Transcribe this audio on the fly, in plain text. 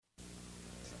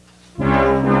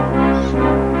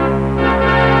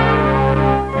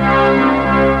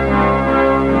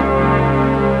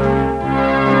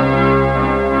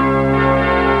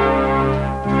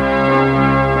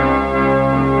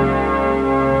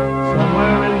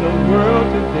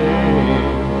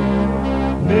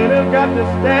got to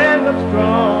stand up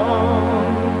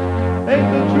strong. Think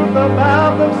the truth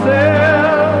about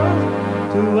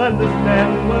themselves to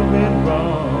understand what went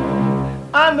wrong.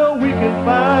 I know we can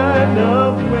find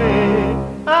a way.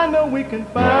 I know we can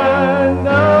find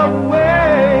a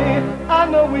way. I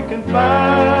know we can find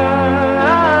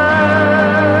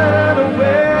a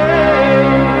way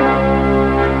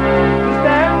to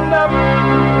stand up,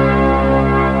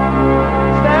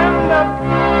 stand up,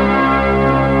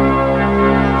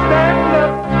 stand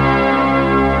up.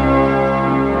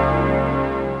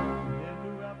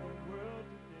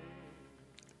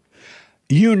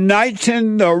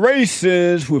 Uniting the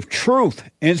races with truth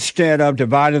instead of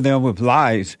dividing them with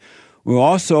lies. We're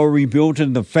also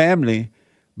rebuilding the family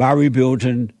by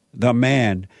rebuilding the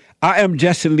man. I am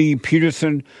Jesse Lee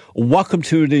Peterson. Welcome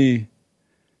to the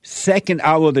second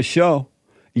hour of the show.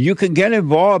 You can get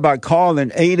involved by calling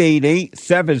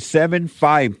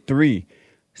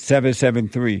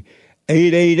 888-7753-773.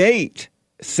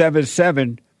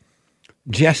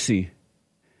 888-77-JESSE.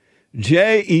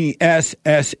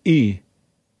 Jesse.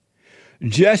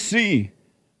 Jesse,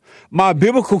 my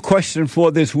biblical question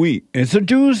for this week is a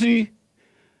doozy.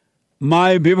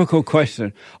 My biblical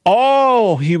question.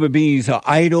 All human beings are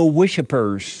idol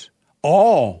worshipers.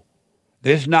 All.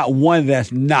 There's not one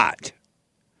that's not.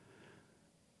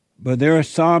 But there are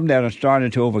some that are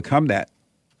starting to overcome that.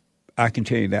 I can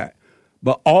tell you that.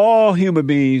 But all human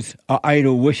beings are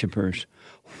idol worshipers.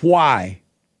 Why?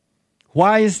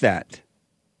 Why is that?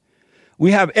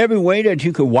 We have every way that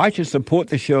you can watch and support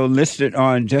the show listed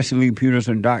on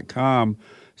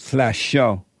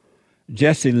JesseLeePeterson.com/show.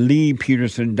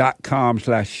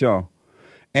 JesseLeePeterson.com/show.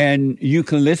 And you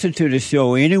can listen to the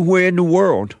show anywhere in the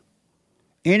world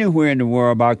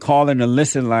by calling the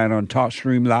listen line on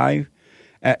TalkStream Live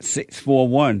at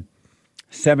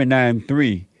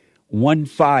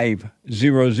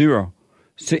 641-793-1500.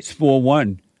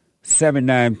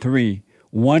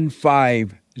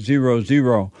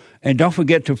 641-793-1500. And don't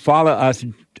forget to follow us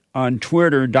on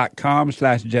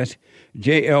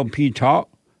Twitter.com/JLP Talk,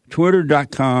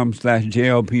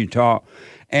 Twitter.com/JLP Talk,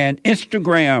 and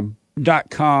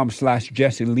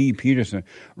Instagram.com/Jesse Lee Peterson.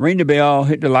 Ring the bell,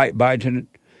 hit the like button,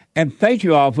 and thank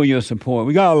you all for your support.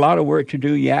 We got a lot of work to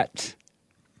do yet,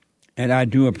 and I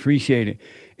do appreciate it.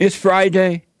 It's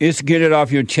Friday. It's Get It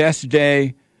Off Your Chest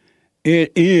Day.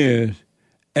 It is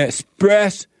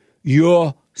Express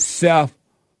Yourself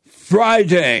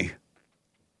Friday.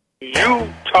 You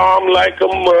Tom like a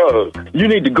mug. You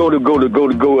need to go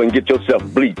and get yourself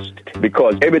bleached,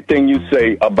 because everything you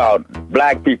say about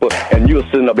black people, and you're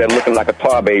sitting up there looking like a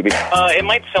tar baby. It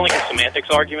might sound like a semantics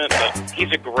argument, but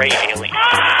he's a gray alien.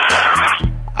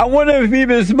 I wonder if he's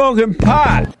been smoking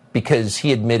pot. Because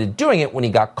he admitted doing it when he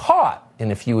got caught.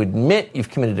 And if you admit you've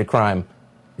committed a crime,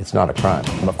 it's not a crime.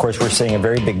 Of course, we're seeing a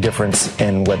very big difference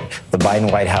in what the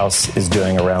Biden White House is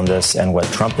doing around this and what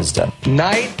Trump has done.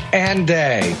 Night and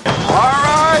day. All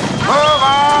right, move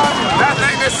on.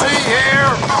 Nothing to see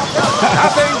here.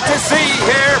 Nothing to see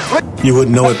here. You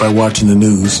wouldn't know it by watching the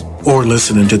news or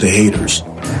listening to the haters.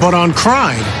 But on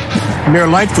crime, Mayor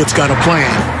Lightfoot's got a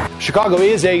plan. Chicago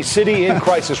is a city in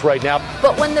crisis right now.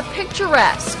 But when the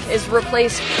picturesque is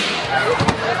replaced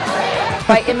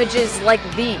by images like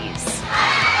these.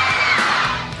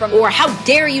 Or how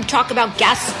dare you talk about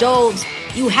gas stoves?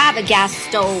 You have a gas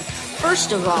stove.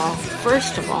 First of all,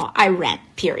 I rent,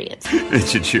 period.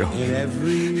 It's a joke.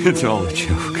 It's all a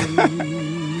joke.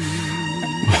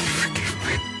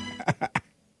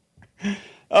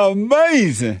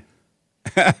 Amazing.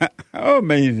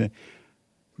 Amazing.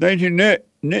 Thank you, Nick.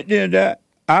 Nick did that.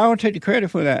 I don't take the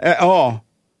credit for that at all.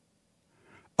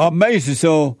 Amazing.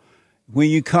 So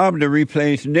when you come to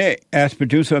replace Nick as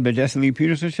producer of the Jesse Lee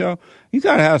Peterson Show, you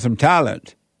got to have some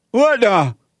talent. What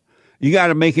the? You got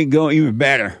to make it go even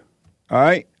better. All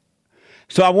right?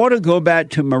 So I want to go back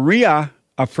to Maria,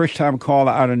 a first-time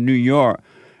caller out of New York.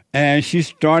 And she's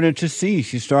starting to see.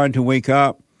 She's starting to wake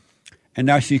up. And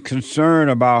now she's concerned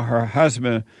about her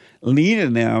husband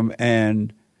leading them.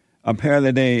 And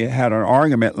apparently they had an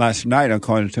argument last night,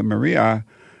 according to Maria.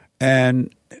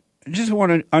 And just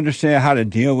want to understand how to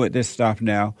deal with this stuff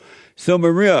now. So,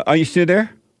 Maria, are you still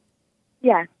there?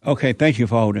 Yeah. Okay, thank you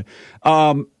for holding.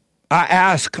 I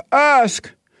ask,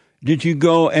 did you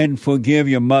go and forgive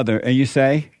your mother? And you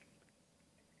say?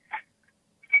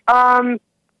 In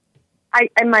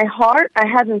my heart, I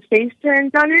haven't faced her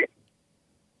and done it.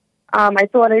 I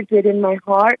thought I did in my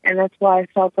heart, and that's why I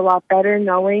felt a lot better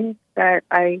knowing that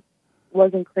I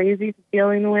wasn't crazy for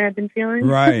feeling the way I've been feeling.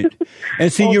 Right.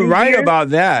 And see, you're right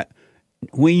about that.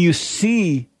 When you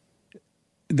see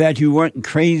that you weren't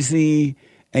crazy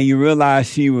and you realize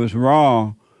she was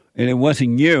wrong and it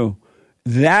wasn't you,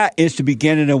 that is the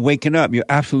beginning of waking up. You're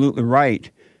absolutely right.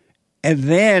 And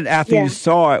then after you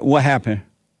saw it, what happened?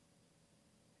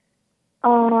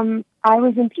 I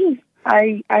was in peace.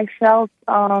 I felt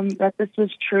that this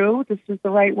was true. This was the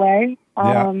right way.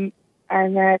 And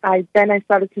that I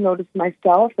started to notice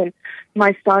myself. And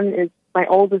my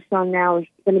oldest son now is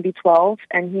going to be 12,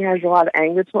 and he has a lot of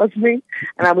anger towards me.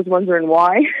 And I was wondering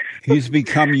why. He's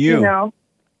become you. You know?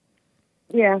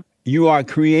 Yeah. You are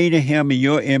creating him in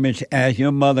your image as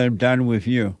your mother done with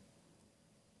you.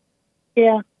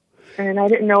 Yeah. And I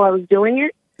didn't know I was doing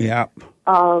it. Yeah.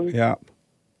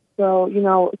 So,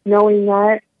 knowing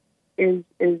that is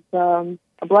a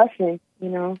blessing,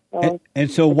 So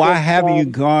and so why haven't you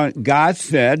gone? God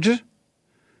said,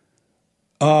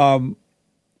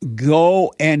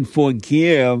 go and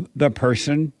forgive the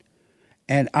person,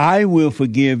 and I will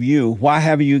forgive you. Why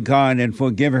haven't you gone and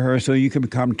forgiven her so you can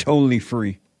become totally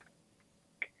free?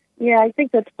 Yeah, I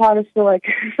think that's part of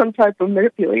some type of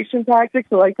manipulation tactic.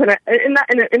 So not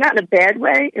in a bad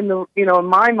way. In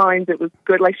my mind, it was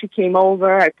good. Like she came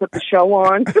over, I put the show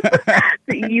on to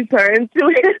ease her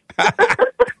into it,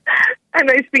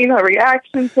 and I seen her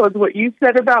reaction towards what you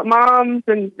said about moms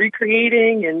and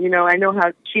recreating. And I know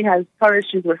how she has her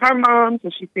issues with her mom, so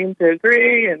she seemed to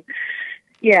agree. And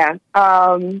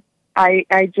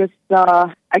I just,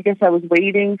 I guess I was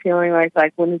waiting, feeling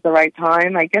like when is the right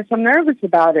time? I guess I'm nervous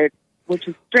about it, which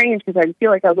is strange because I feel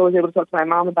like I was always able to talk to my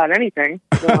mom about anything.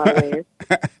 In a lot of ways.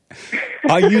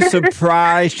 Are you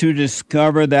surprised to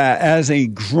discover that as a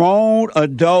grown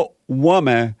adult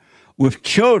woman with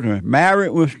children,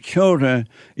 married with children,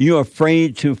 you're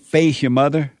afraid to face your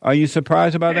mother? Are you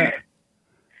surprised about that?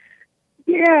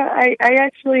 Yeah, I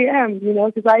actually am,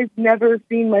 because I've never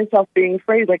seen myself being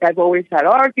afraid. Like, I've always had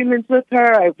arguments with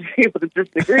her. I was able to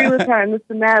disagree with her and this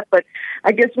and that. But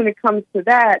I guess when it comes to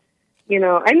that, I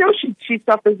know she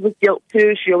suffers with guilt,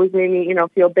 too. She always made me,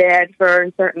 feel bad for her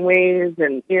in certain ways.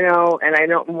 And, and I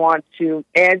don't want to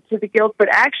add to the guilt. But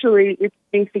actually, it's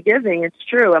being forgiving. It's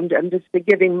true. I'm just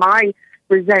forgiving my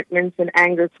resentments and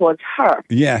anger towards her.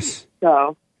 Yes.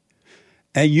 So...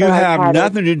 And you have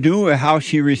nothing to do with how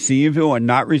she received it or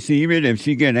not receive it. If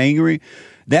she get angry,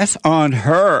 that's on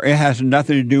her. It has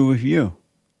nothing to do with you.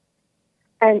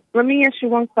 And let me ask you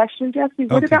one question, Jesse.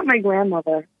 What about my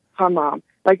grandmother, her mom?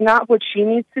 Like, not what she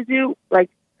needs to do. Like,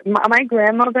 my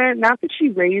grandmother, not that she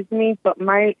raised me, but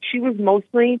she was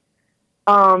mostly,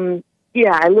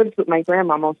 I lived with my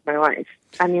grandma most of my life.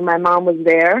 I mean, my mom was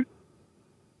there,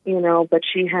 but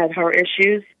she had her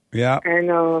issues. Yeah.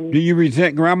 And do you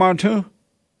resent grandma, too?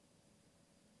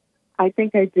 I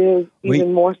think I do,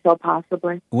 even more so,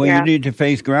 possibly. Well, you need to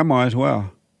face grandma as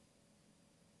well.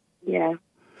 Yeah.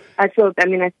 I feel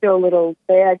a little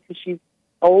bad because she's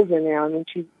older now. I mean,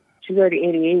 she's already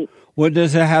 88. What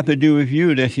does that have to do with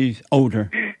you that she's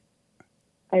older?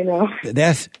 I know.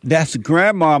 That's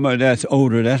grandmama that's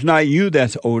older. That's not you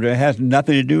that's older. It has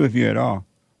nothing to do with you at all.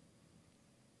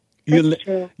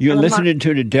 You're listening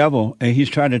to the devil, and he's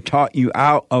trying to talk you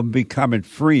out of becoming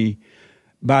free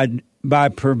by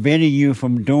preventing you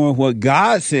from doing what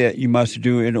God said you must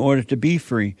do in order to be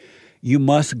free. You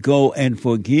must go and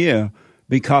forgive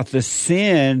because the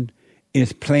sin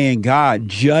is playing God,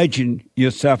 judging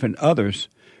yourself and others.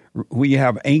 When you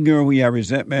have anger, when you have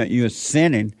resentment, you're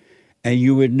sinning, and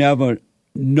you would never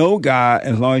know God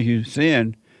as long as you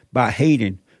sin by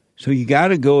hating. So you got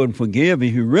to go and forgive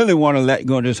if you really want to let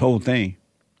go of this whole thing.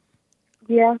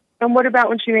 Yeah. And what about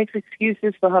when she makes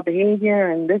excuses for her behavior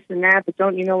and this and that, but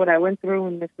don't you know what I went through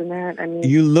and this and that? I mean,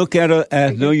 you look at her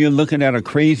as though you're looking at a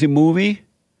crazy movie,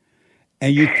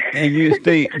 and you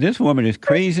think, this woman is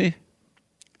crazy.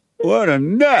 What a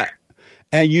nut.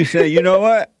 And you say, you know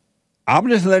what? I'm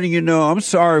just letting you know I'm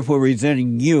sorry for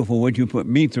resenting you for what you put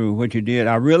me through, what you did.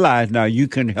 I realize now you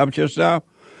couldn't help yourself,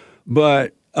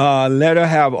 but let her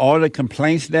have all the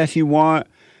complaints that she wants.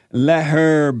 Let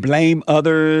her blame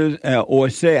others or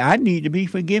say, I need to be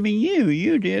forgiving you.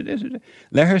 You did this.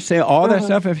 Let her say all that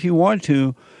stuff if she wants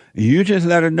to. You just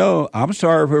let her know, I'm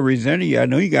sorry for resenting you. I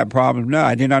know you got problems now.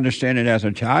 I didn't understand it as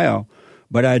a child,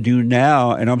 but I do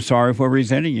now, and I'm sorry for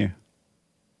resenting you.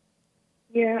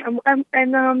 Yeah,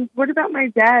 and what about my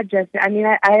dad, Jesse? I mean,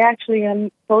 I actually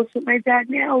am close with my dad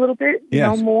now a little bit,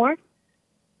 more.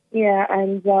 Yeah,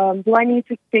 and do I need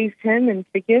to face him and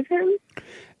forgive him?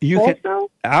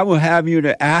 I will have you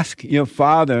to ask your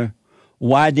father,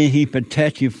 why did he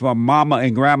protect you from mama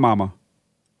and grandmama?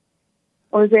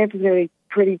 Well, his answer is really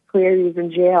pretty clear. He was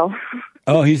in jail.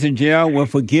 Oh, he's in jail? Well,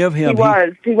 forgive him. He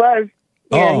was.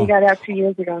 Yeah, he got out 2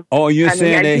 years ago. Oh, you're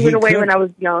saying that he went away when I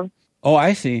was young. Oh,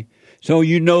 I see. So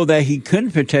you know that he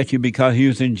couldn't protect you because he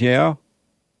was in jail?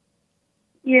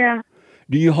 Yeah.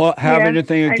 Do you have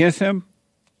anything against him?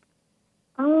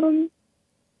 Come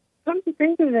to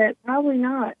think of it, probably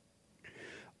not.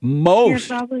 Most,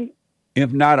 probably.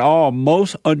 If not all,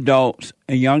 most adults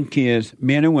and young kids,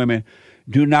 men and women,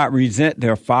 do not resent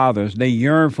their fathers. They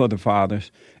yearn for the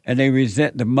fathers, and they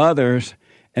resent the mothers.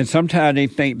 And sometimes they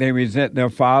think they resent their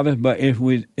fathers, but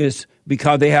it's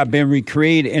because they have been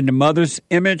recreated in the mother's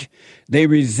image. They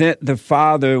resent the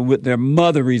father with their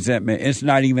mother resentment. It's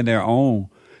not even their own.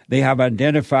 They have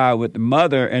identified with the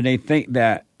mother, and they think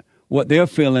that what they're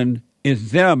feeling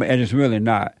is them, and it's really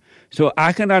not. So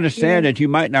I can understand that you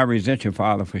might not resent your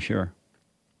father for sure.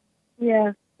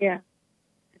 Yeah. I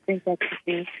think that's the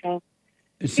thing.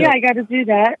 So I got to do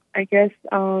that. I guess,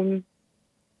 my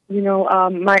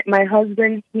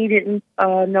husband, he didn't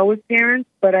know his parents,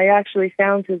 but I actually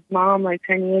found his mom like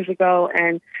 10 years ago,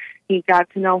 and he got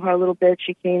to know her a little bit.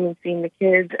 She came and seen the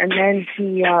kids, and then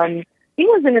he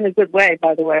wasn't in a good way,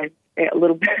 by the way, a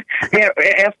little bit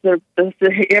after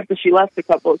she left a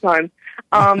couple of times.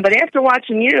 But after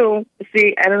watching you,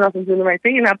 see, I don't know if I'm doing the right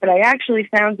thing or not, but I actually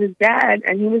found his dad,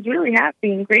 and he was really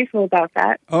happy and grateful about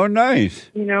that. Oh, nice.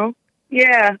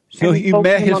 Yeah. So he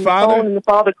met his father? And the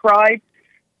father cried.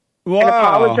 Wow. And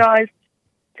apologized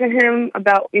to him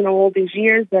about, all these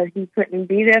years that he couldn't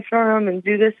be there for him and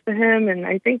do this for him. And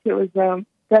I think it was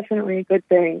definitely a good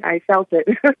thing. I felt it.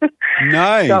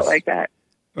 Nice. Felt like that.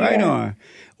 Right on.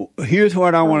 Here's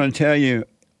what I want to tell you.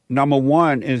 Number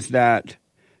one is that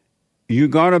you're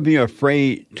going to be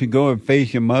afraid to go and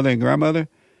face your mother and grandmother,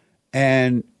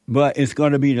 but it's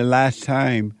going to be the last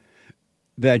time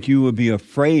that you will be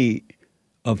afraid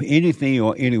of anything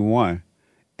or anyone.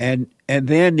 And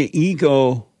then the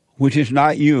ego, which is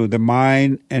not you, the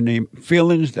mind and the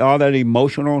feelings, all that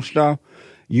emotional stuff,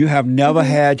 you have never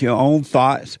had your own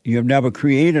thoughts. You have never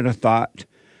created a thought.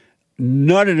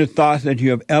 None of the thoughts that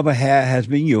you have ever had has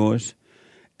been yours,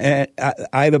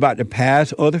 either about the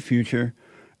past or the future.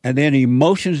 And then the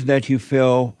emotions that you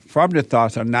feel from the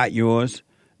thoughts are not yours.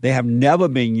 They have never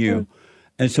been you.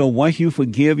 And so once you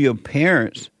forgive your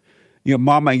parents, your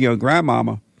mama and your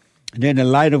grandmama, then the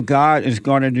light of God is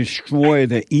going to destroy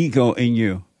the ego in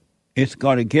you. It's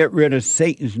going to get rid of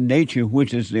Satan's nature,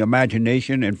 which is the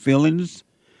imagination and feelings,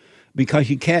 because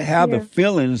you can't have the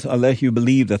feelings unless you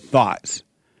believe the thoughts.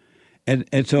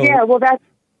 And so... Yeah, well, that's...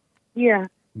 Yeah.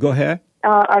 Go ahead.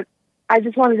 I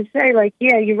just wanted to say,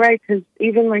 you're right, because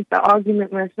even, the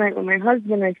argument last night with my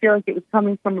husband, I feel like it was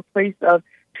coming from a place of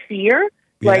fear.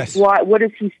 Yes. What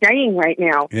is he saying right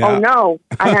now? Yeah. Oh, no,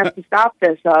 I have to stop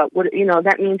this.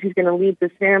 That means he's going to lead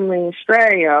this family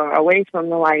astray or away from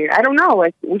the light. I don't know.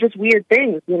 Just weird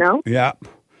things, Yeah.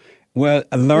 Well,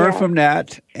 learn from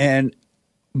that.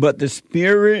 But the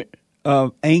spirit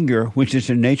of anger, which is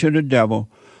the nature of the devil,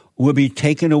 will be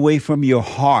taken away from your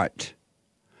heart,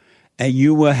 and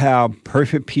you will have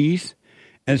perfect peace.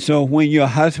 And so when your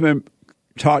husband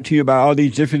talks to you about all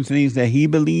these different things that he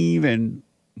believes and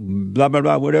blah, blah,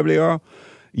 blah, whatever they are,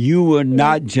 you will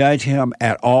not judge him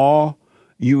at all.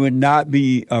 You will not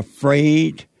be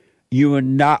afraid. You will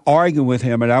not argue with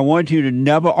him. And I want you to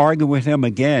never argue with him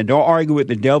again. Don't argue with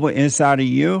the devil inside of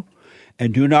you,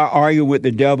 and do not argue with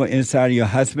the devil inside of your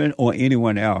husband or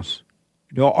anyone else.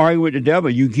 Don't argue with the devil.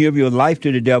 You give your life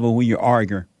to the devil when you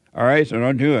argue. All right? So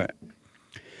don't do it.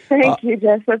 Thank you,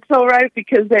 Jess. That's so right,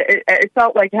 because it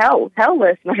felt like hell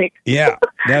last night. Yeah,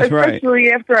 that's right.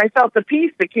 Especially after I felt the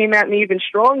peace that came at me even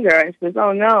stronger. I said,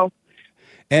 oh, no.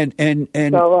 And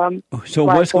so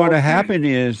what's going to happen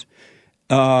is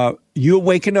you're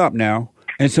waking up now.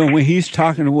 And so when he's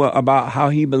talking about how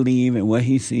he believes and what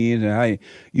he sees, and how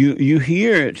you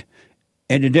hear it,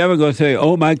 and the devil going to say,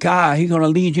 oh, my God, he's going to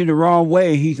lead you the wrong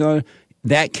way.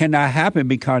 That cannot happen,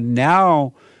 because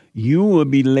now you will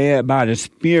be led by the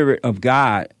Spirit of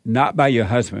God, not by your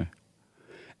husband.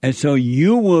 And so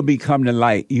you will become the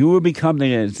light. You will become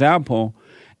the example,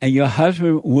 and your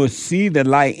husband will see the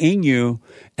light in you,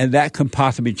 and that can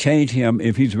possibly change him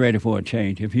if he's ready for a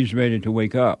change, if he's ready to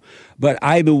wake up. But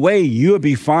either way, you'll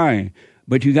be fine.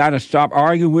 But you got to stop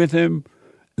arguing with him.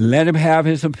 Let him have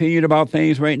his opinion about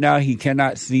things right now he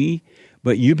cannot see,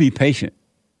 but you be patient.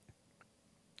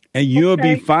 And you'll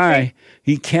be fine.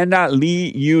 He cannot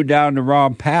lead you down the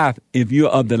wrong path if you're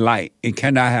of the light. It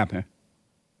cannot happen.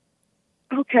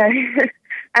 Okay.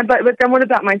 But then what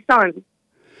about my son?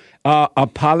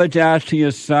 Apologize to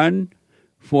your son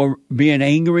for being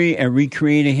angry and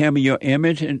recreating him in your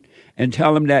image, and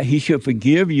tell him that he should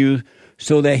forgive you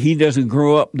so that he doesn't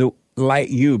grow up like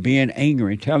you, being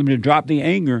angry. Tell him to drop the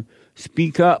anger.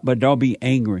 Speak up, but don't be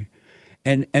angry.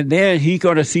 And then he's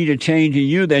going to see the change in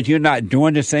you, that you're not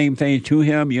doing the same thing to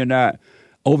him. You're not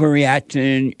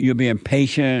overreacting. You're being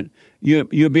patient.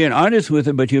 you're being honest with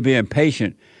him, but you're being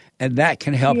patient, and that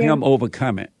can help him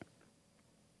overcome it.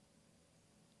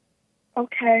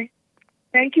 Okay.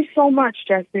 Thank you so much,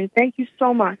 Jesse. Thank you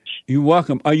so much. You're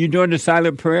welcome. Are you doing the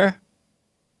silent prayer?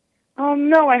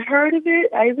 No, I heard of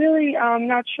it. I really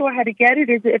not sure how to get it.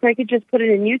 Is it if I could just put it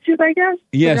in YouTube, I guess?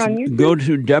 Yes. Put it on YouTube? Go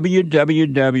to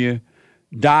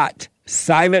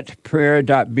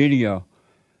www.silentprayer.video.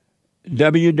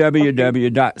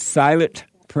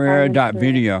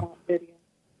 www.silentprayer.video.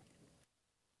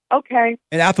 Okay.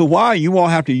 And after a while, you won't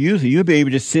have to use it. You'll be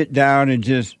able to sit down and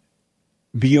just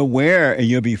be aware, and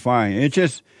you'll be fine. It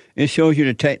shows you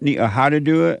the technique of how to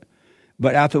do it.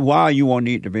 But after a while, you won't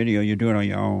need the video. You do it on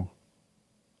your own.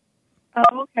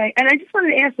 Oh, okay. And I just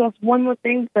wanted to ask us one more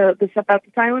thing about the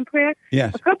silent prayer.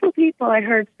 Yes. A couple of people I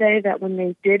heard say that when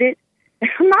they did it,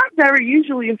 I'm not very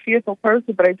usually a fearful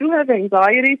person, but I do have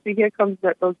anxiety, so here comes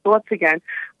those thoughts again.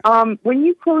 When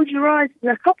you close your eyes,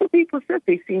 a couple of people said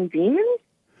they've seen demons.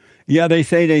 Yeah, they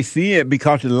say they see it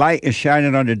because the light is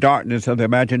shining on the darkness of the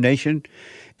imagination.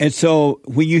 And so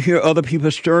when you hear other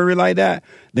people's story like that,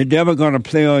 the devil going to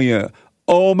play on you.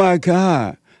 Oh, my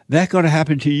God, that's going to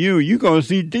happen to you. You're going to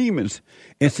see demons.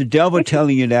 It's the devil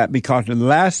telling you that because the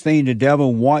last thing the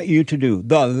devil want you to do,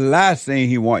 the last thing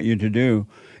he want you to do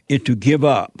is to give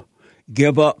up.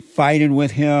 Give up fighting with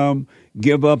him.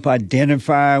 Give up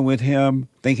identifying with him,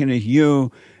 thinking it's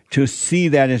you, to see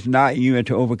that it's not you and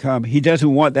to overcome. He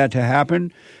doesn't want that to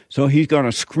happen, so he's going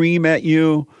to scream at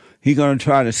you. He's going to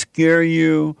try to scare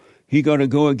you. He's going to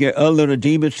go and get other little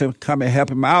demons to come and help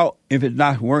him out if it's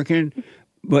not working.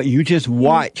 But you just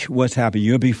watch what's happening.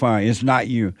 You'll be fine. It's not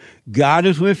you. God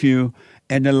is with you,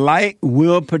 and the light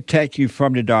will protect you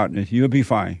from the darkness. You'll be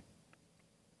fine.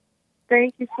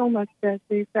 Thank you so much,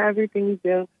 Jesse, for everything you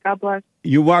do. God bless.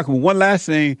 You're welcome. One last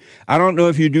thing. I don't know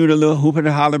if you do the little hooping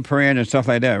and hollering praying and stuff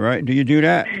like that, right? Do you do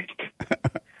that?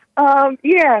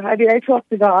 Yeah, I mean, I talk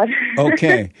to God.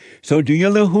 Okay. So do your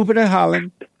little hooping and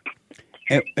hollering.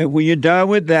 And when you're done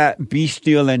with that, be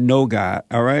still and know God,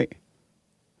 all right?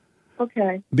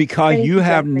 Okay. Because you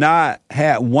have not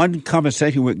had one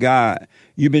conversation with God.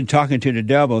 You've been talking to the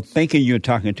devil, thinking you're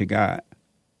talking to God.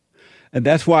 And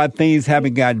that's why things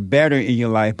haven't gotten better in your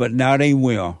life, but now they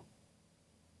will.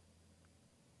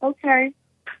 Okay.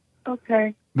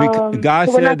 Okay. God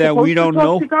said that we don't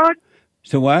know. To God?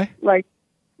 So what? Like,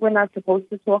 we're not supposed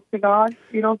to talk to God,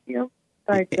 you don't feel?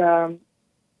 Like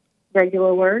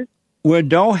regular words? Well,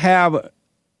 don't have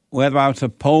whether I'm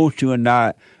supposed to or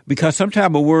not, because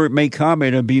sometimes a word may come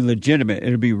and it'll be legitimate,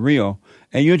 it'll be real,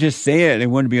 and you just say it, it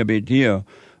wouldn't be a big deal.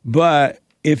 But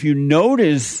if you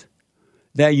notice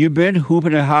that you've been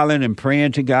hooping and hollering and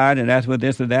praying to God and that's what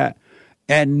this or that,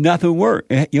 and nothing worked.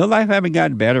 Your life haven't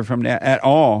gotten better from that at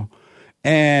all.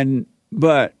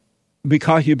 But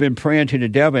because you've been praying to the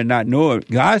devil and not know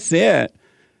it, God said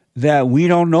that we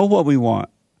don't know what we want.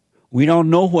 We don't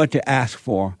know what to ask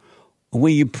for.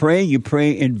 When you pray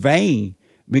in vain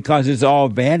because it's all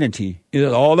vanity.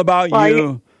 It's all about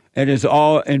you and it's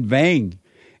all in vain.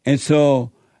 And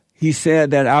so he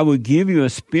said that I would give you a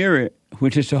spirit,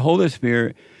 which is the Holy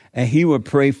Spirit, and he will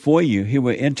pray for you. He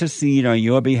will intercede on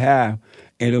your behalf.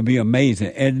 It'll be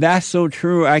amazing. And that's so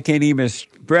true, I can't even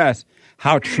express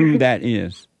how true that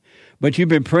is. But you've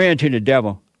been praying to the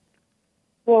devil.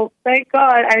 Well, thank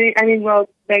God. I mean,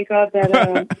 thank God that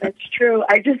that's true.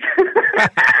 I don't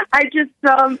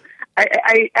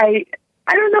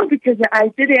know, because I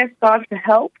did ask God for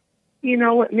help. You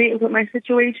know, with my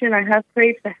situation, I have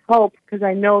prayed for help because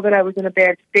I know that I was in a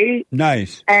bad state.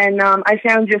 Nice. And I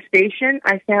found your station.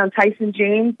 I found Tyson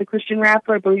James, the Christian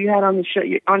rapper, I believe you had on your show.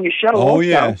 Oh, also.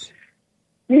 Yes.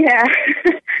 Yeah.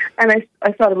 And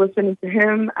I started listening to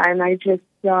him, and I just...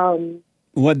 well,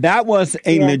 that was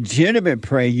a legitimate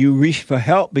prayer. You reached for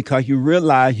help because you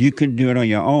realized you couldn't do it on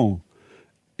your own.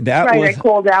 I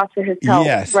called out to his help.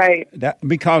 Yes. Right.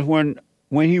 Because when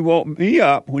he woke me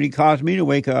up, when he caused me to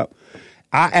wake up,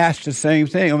 I asked the same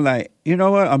thing. I'm like, you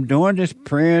know what? I'm doing this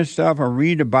prayer stuff. I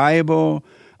read the Bible.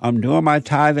 I'm doing my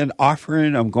tithe and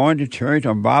offering. I'm going to church.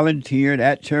 I'm volunteered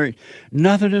at church.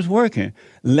 Nothing is working.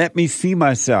 Let me see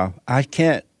myself. I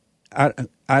can't. I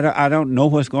don't know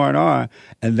what's going on.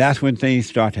 And that's when things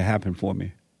start to happen for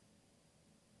me.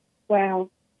 Wow.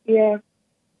 Yeah.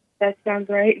 That sounds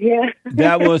right. Yeah.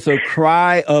 That was a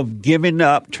cry of giving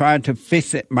up, trying to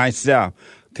fix it myself.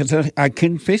 Because I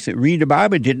couldn't fix it. Read the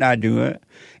Bible did not do it.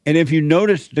 And if you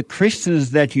notice, the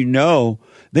Christians that you know,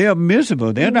 they are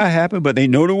miserable. They're not happy, but they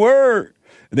know the word.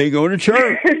 They go to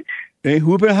church. They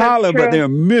whoop and holler, but they're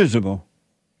miserable.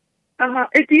 Do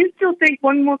you still think,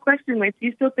 one more question, do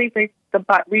you still think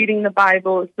reading the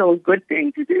Bible is still a good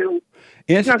thing to do?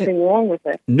 There's nothing wrong with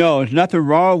it. No, there's nothing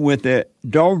wrong with it.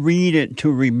 Don't read it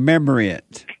to remember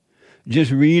it.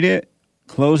 Just read it,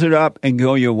 close it up, and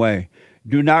go your way.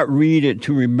 Do not read it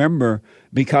to remember,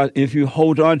 because if you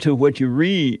hold on to what you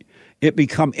read, it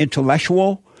becomes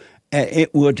intellectual, and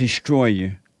it will destroy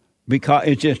you, because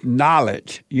it's just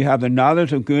knowledge. You have the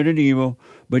knowledge of good and evil,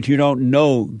 but you don't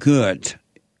know good.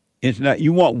 It's not.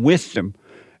 You want wisdom,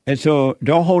 and so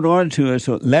don't hold on to it.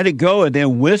 So let it go, and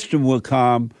then wisdom will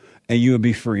come, and you will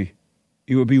be free.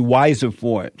 You will be wiser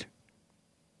for it.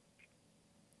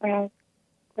 That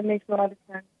makes a lot of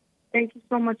sense. Thank you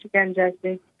so much again,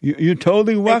 Jesse. You're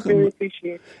totally welcome. I really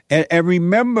appreciate it. And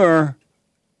remember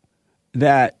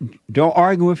that don't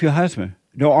argue with your husband.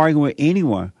 Don't argue with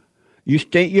anyone. You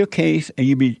state your case,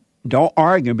 and don't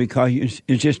argue, because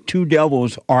it's just two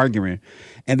devils arguing.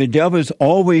 And the devil is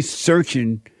always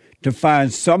searching to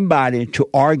find somebody to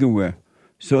argue with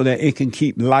so that it can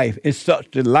keep life. It sucks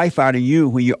the life out of you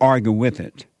when you argue with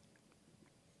it.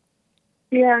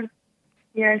 Yeah,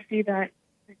 I see that.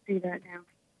 I see that now.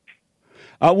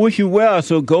 I wish you well.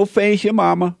 So go face your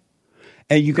mama,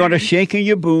 and you're going to shake in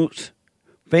your boots.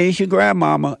 Face your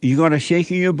grandmama. You're going to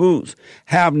shake in your boots.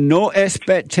 Have no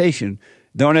expectation.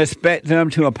 Don't expect them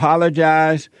to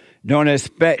apologize. Don't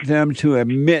expect them to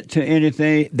admit to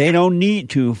anything. They don't need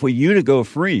to for you to go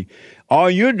free. All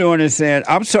you're doing is saying,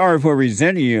 I'm sorry for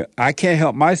resenting you. I can't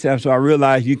help myself, so I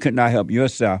realize you could not help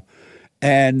yourself.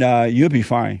 And you'll be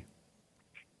fine.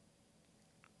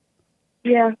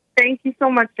 Yeah. Thank you so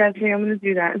much, Jesse. I'm going to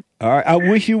do that. All right. I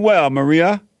wish you well,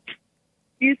 Maria.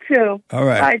 You too. All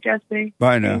right. Bye, Jesse.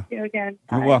 Bye now. Thank you again.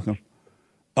 You're Bye. welcome.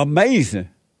 Amazing.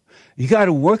 You got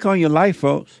to work on your life,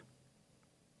 folks.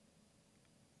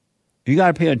 You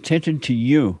got to pay attention to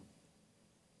you.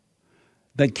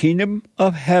 The kingdom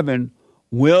of heaven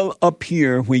will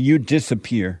appear when you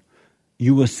disappear.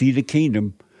 You will see the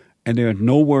kingdom, and there are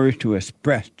no words to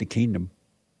express the kingdom.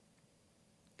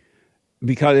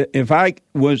 Because if I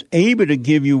was able to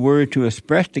give you words to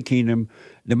express the kingdom,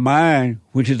 the mind,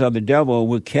 which is of the devil,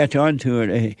 will catch on to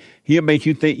it, and he'll make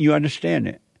you think you understand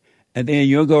it. And then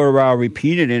you'll go around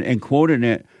repeating it and quoting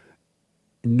it,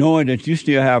 knowing that you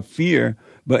still have fear,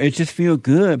 but it just feels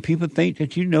good. People think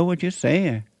that you know what you're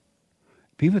saying.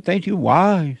 People think you're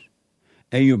wise,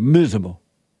 and you're miserable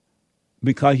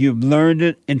because you've learned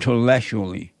it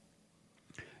intellectually.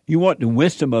 You want the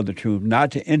wisdom of the truth, not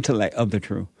the intellect of the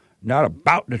truth. Not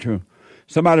about the truth.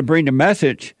 Somebody bring the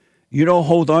message, you don't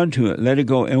hold on to it. Let it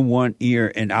go in one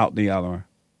ear and out the other.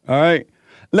 All right?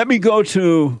 Let me go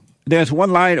to, there's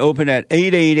one line open at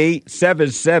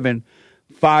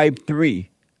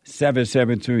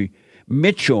 888-7753-773.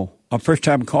 Mitchell, a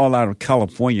first-time call out of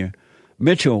California.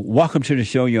 Mitchell, welcome to the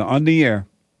show. You're on the air.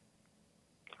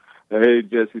 Hey,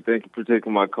 Jesse, thank you for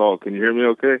taking my call. Can you hear me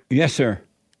okay? Yes, sir.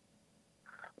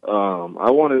 I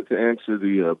wanted to answer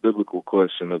the biblical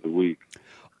question of the week.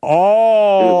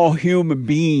 All human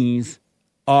beings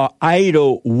are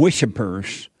idol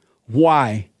worshipers.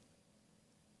 Why?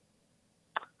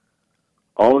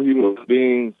 All human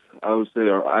beings, I would say,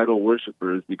 are idol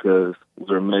worshipers because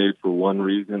we're made for one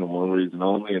reason and one reason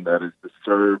only, and that is to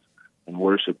serve and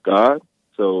worship God.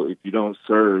 So if you don't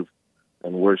serve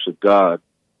and worship God,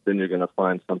 then you're going to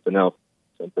find something else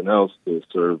to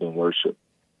serve and worship.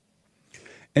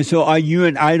 And so are you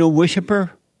an idol worshiper?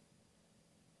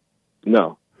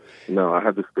 No, I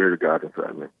have the Spirit of God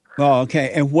inside me. Oh,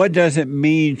 okay. And what does it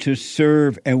mean to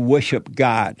serve and worship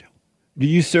God? Do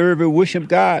you serve and worship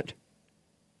God?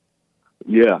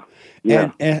 Yeah.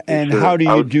 And sure. How do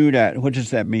you do that? What does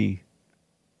that mean?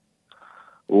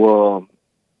 Well,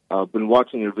 I've been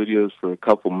watching your videos for a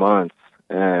couple months,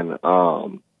 and I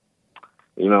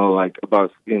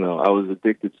was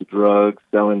addicted to drugs,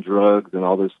 selling drugs, and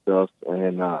all this stuff,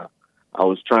 and I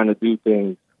was trying to do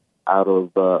things out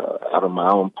of my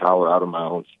own power, out of my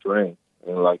own strength.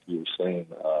 And like you were saying,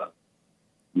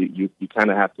 you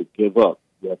kind of have to give up.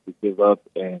 You have to give up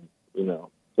and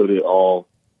put it all.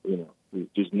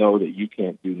 Just know that you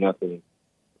can't do nothing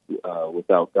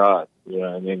without God. You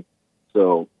know what I mean?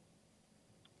 So,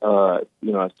 I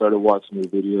started watching your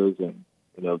videos and.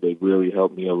 They really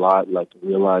helped me a lot, like to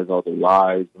realize all the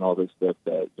lies and all this stuff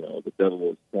that, the devil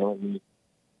was telling me.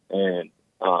 And,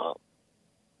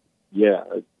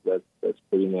 that's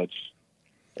pretty much.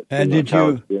 And did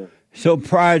you, so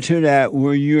prior to that,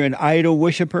 were you an idol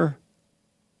worshiper?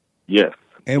 Yes.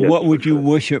 And what would you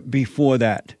worship before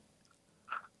that?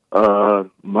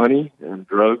 Money and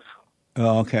drugs.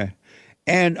 Oh, okay.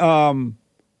 And,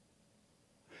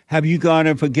 have you gone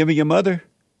and forgiven your mother?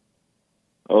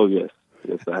 Oh, yes.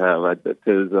 Yes, I have.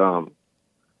 Because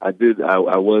I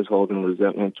was holding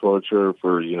resentment towards her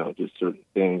for, just certain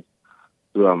things.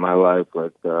 throughout my life,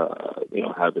 like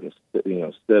having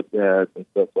stepdads and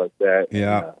stuff like that.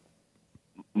 Yeah. And,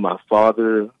 my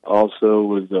father also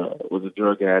was a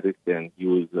drug addict, and he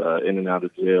was in and out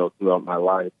of jail throughout my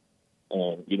life.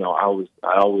 And I always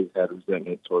had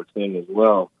resentment towards him as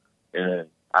well. And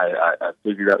I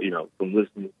figured out, from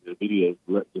listening to the videos,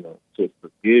 to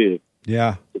forgive.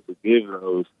 Yeah. To forgive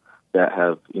those that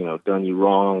have, done you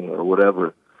wrong or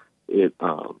whatever. It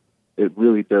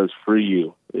really does free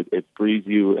you. It frees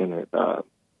you, and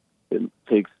it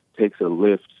takes a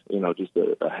lift, just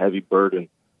a heavy burden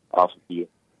off of you.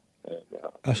 And,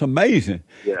 that's amazing.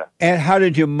 Yeah. And how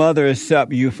did your mother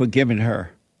accept you forgiving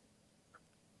her?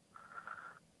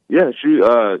 Yeah, she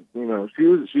was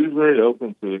very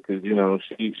open to it because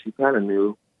she kind of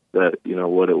knew that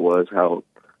what it was, how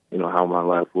my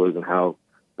life was, and how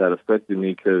that affected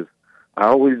me. Because I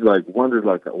always wondered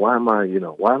why am I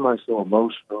so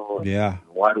emotional? Yeah.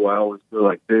 Why do I always feel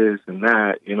like this and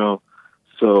that?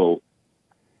 So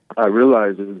I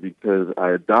realized it was because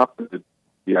I adopted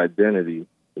the identity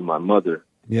of my mother.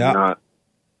 Yeah. Not,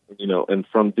 and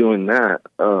from doing that,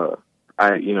 I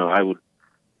would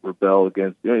rebel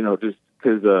against, just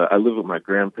because I live with my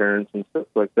grandparents and stuff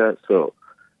like that. So,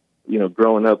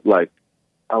 growing up, I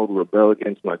would rebel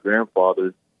against my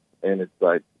grandfather, and it's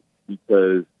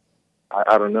because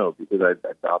I don't know, because I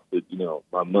adopted,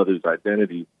 my mother's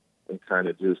identity and kind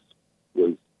of just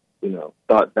was,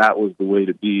 thought that was the way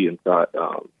to be, and thought,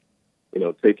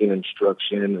 taking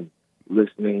instruction and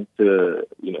listening to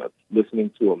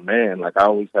a man. I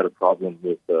always had a problem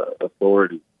with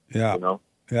authority. Yeah.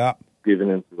 Yeah. Giving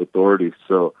into authority.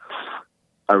 So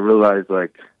I realized that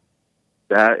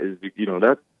is,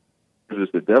 that's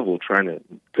just the devil trying to,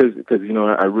 because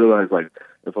I realized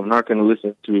if I'm not going to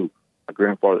listen to a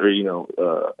grandfather, or,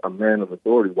 a man of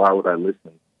authority, why would I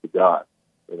listen to God?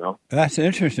 That's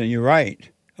interesting. You're right.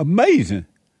 Amazing.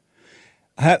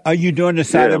 Are you doing the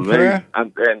silent prayer?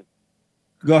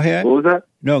 Go ahead. What was that?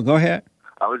 No, go ahead.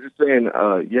 I was just saying,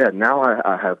 now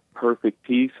I have perfect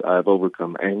peace. I've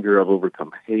overcome anger. I've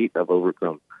overcome hate. I've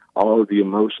overcome all of the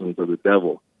emotions of the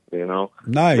devil,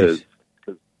 Nice.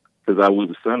 Because I was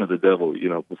the son of the devil,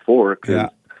 before. Yeah.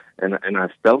 And I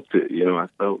felt it, I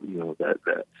felt,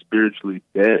 that spiritually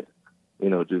dead,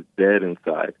 just dead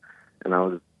inside. And I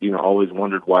was, always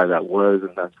wondered why that was.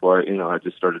 And that's why, I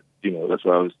just started, that's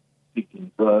why I was seeking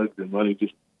drugs and money,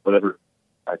 just whatever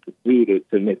I could do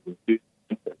to make me do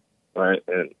something. Right.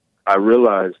 And I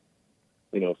realized,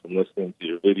 from listening to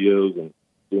your videos and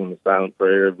doing the silent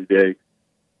prayer every day,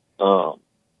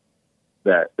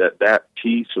 that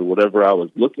peace or whatever I was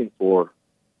looking for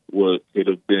could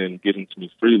have been given to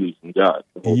me freely from God.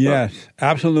 Yes,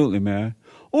 absolutely, man.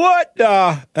 What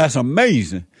the? That's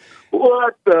amazing.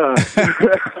 What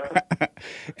the?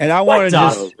 And I want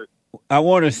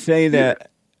to say that,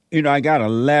 I got a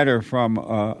letter from,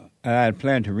 I had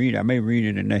planned to read it. I may read it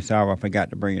in the next hour. I forgot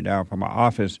to bring it down from my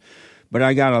office. But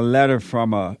I got a letter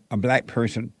from a black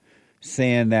person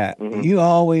saying that you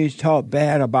always talk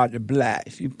bad about the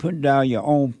blacks. You put down your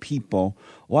own people.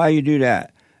 Why you do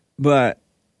that?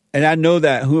 And I know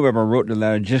that whoever wrote the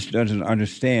letter just doesn't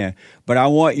understand. But I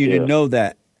want you to know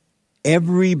that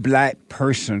every black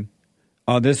person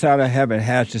on this side of heaven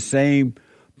has the same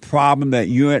problem that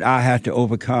you and I have to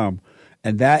overcome.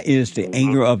 And that is the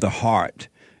anger of the heart.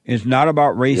 It's not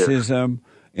about racism.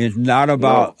 It's not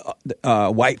about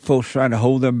white folks trying to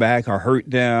hold them back or hurt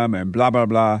them and blah, blah,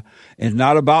 blah. It's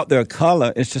not about their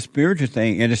color. It's a spiritual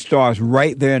thing, and it starts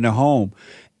right there in the home.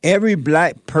 Every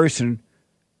black person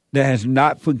that has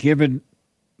not forgiven,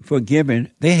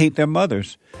 they hate their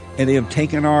mothers, and they have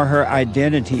taken on her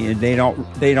identity, and they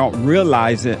don't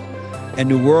realize it. And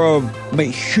the world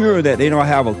makes sure that they don't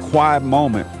have a quiet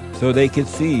moment so they can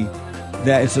see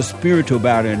that it's a spiritual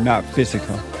battle and not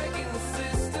physical.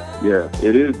 Yeah,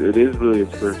 it is really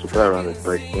a spiritual battle, and it's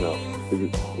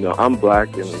I'm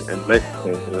black and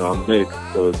Mexican, I'm mixed,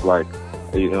 so it's I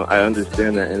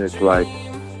understand that, and it's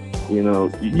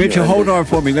Mitchell, hold on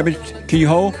for me. Can you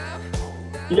hold?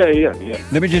 Yeah.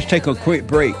 Let me just take a quick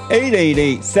break.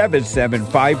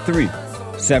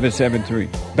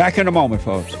 888-7753-773. Back in a moment,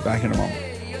 folks. Back in a moment.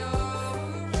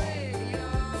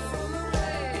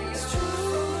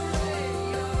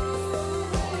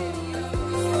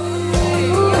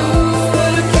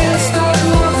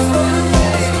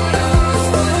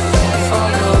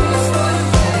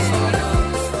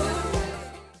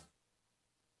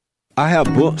 I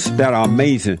have books that are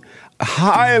amazing. I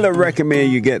highly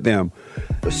recommend you get them.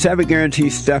 7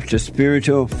 Guaranteed Steps to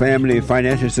Spiritual, Family, and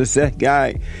Financial Success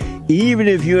Guide. Even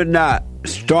if you're not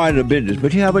starting a business,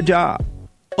 but you have a job,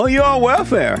 or you're on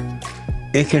welfare,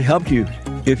 it can help you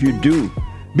if you do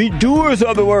Be doers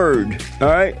of the word. All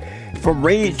right? From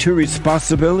rage to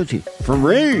responsibility. From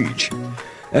rage.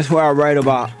 That's what I write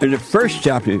about in the first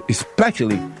chapter,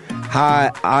 especially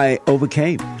how I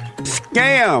overcame.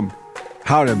 Scam.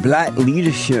 How the black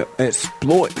leadership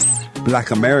exploits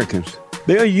black Americans.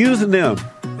 They are using them.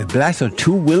 And blacks are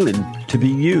too willing to be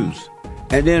used.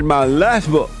 And then my last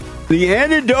book, The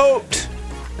Antidote,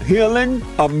 Healing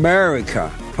America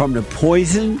from the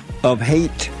Poison of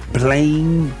Hate,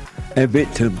 Blame, and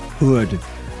Victimhood.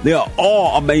 They are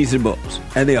all amazing books,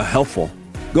 and they are helpful.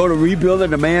 Go to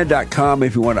rebuildingtheman.com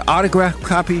if you want an autographed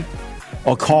copy,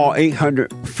 or call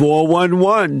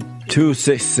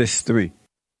 800-411-2663.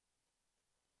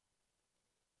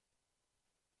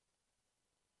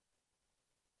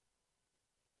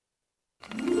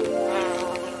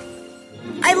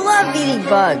 I love eating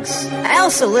bugs. I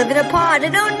also live in a pod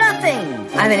and know nothing.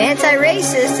 I'm an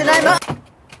anti-racist and I'm a...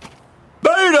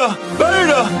 Beta!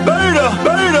 Beta! Beta!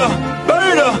 Beta!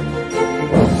 Beta!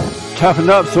 Toughen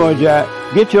up, Soy Jack.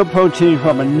 Get your protein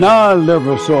from a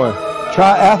non-liberal soy.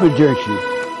 Try apple jerky.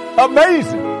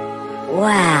 Amazing!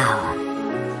 Wow.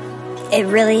 It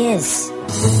really is.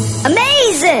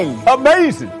 Amazing!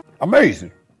 Amazing!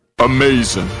 Amazing!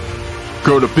 Amazing.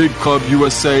 Go to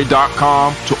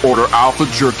BigClubUSA.com to order Alpha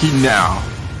Jerky now.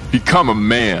 Become a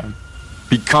man.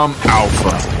 Become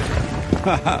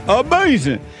Alpha.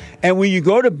 Amazing. And when you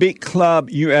go to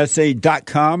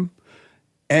BigClubUSA.com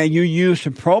and you use the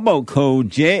promo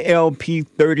code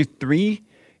JLP33,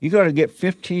 you're going to get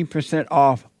 15%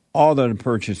 off all of the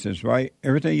purchases, right?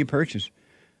 Everything you purchase.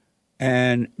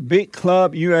 And Big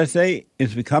Club USA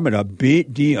is becoming a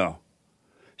big deal.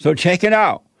 So check it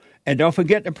out. And don't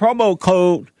forget the promo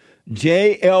code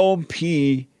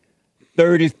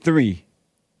JLP33.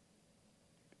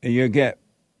 And you'll get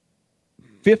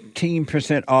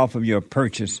 15% off of your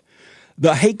purchase.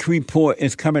 The Hake Report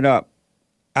is coming up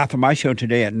after my show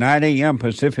today at 9 a.m.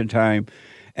 Pacific time.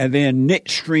 And then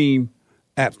next stream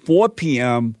at 4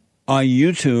 p.m. on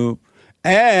YouTube.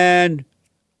 And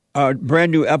a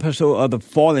brand new episode of the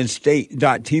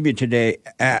FallenState.tv today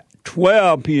at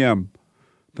 12 p.m.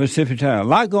 Pacific time. A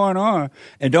lot going on.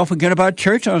 And don't forget about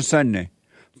church on Sunday.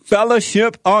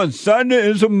 Fellowship on Sunday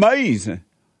is amazing.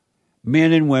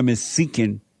 Men and women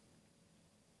seeking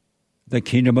the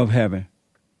kingdom of heaven.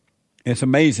 It's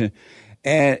amazing.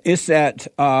 And it's at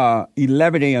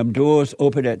 11 a.m. Doors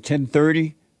open at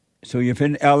 10:30. So if you're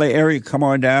in the LA area, come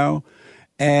on down.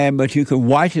 But you can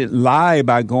watch it live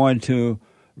by going to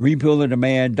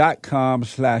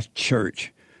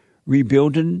rebuildingtheman.com/church.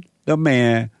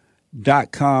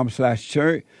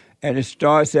 rebuildingtheman.com/church. And it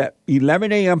starts at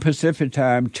 11 a.m. Pacific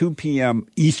time, 2 p.m.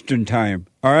 Eastern time.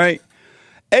 All right?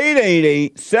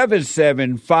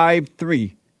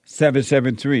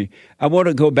 888-7753-773. I want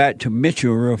to go back to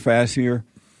Mitchell real fast here.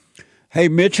 Hey,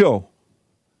 Mitchell.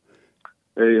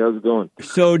 Hey, how's it going?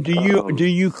 So do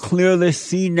you clearly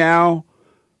see now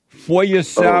for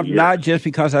yourself, not just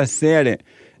because I said it,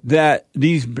 that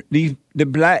the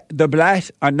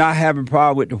blacks are not having a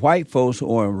problem with the white folks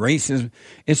or racism?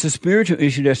 It's a spiritual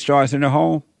issue that starts in the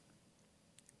home.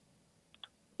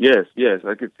 Yes,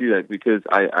 I could see that because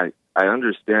I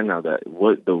understand now that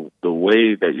what the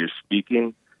way that you're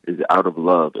speaking is out of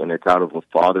love, and it's out of a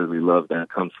fatherly love that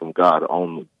comes from God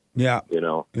only. Yeah.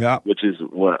 Yeah. Which is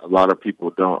what a lot of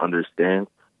people don't understand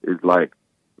is like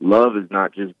love is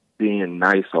not just being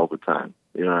nice all the time.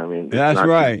 You know what I mean? It's That's not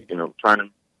right. Just, trying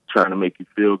to make you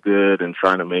feel good and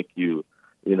trying to make you,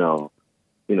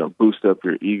 boost up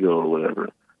your ego or whatever.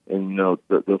 And,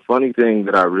 the funny thing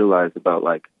that I realized about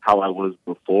like how I was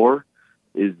before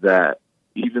is that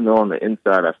even though on the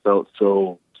inside I felt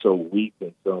so weak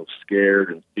and so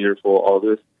scared and fearful, all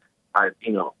this, I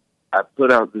put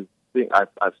out this thing.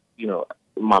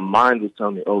 My mind was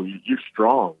telling me, "Oh, you're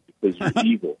strong because you're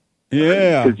evil."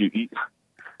 Yeah, because you eat.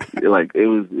 Like it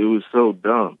was so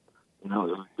dumb, It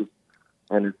was just,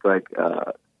 and it's like,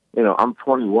 I'm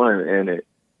 21,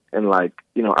 and I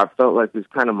felt like this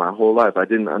kind of my whole life. I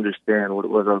didn't understand what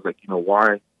it was. I was like,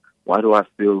 why do I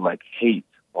feel like hate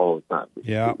all the time?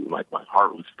 Yeah, like my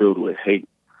heart was filled with hate,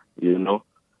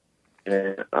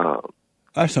 And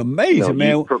that's amazing,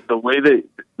 man. The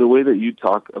way that you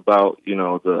talk about,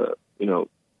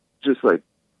 just like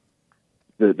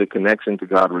the connection to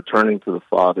God, returning to the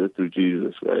Father through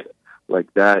Jesus, right?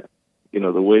 Like that,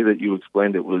 the way that you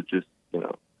explained it was just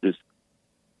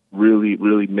really,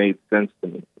 really made sense to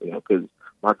me, because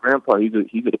my grandpa, he's a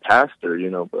pastor,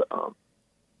 but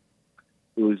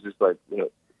it was just like,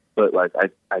 but like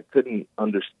I couldn't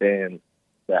understand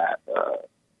that,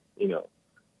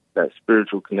 that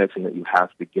spiritual connection that you have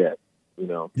to get,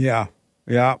 Yeah.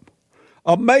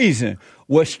 Amazing.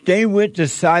 Well, stay with the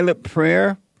silent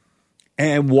prayer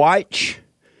and watch.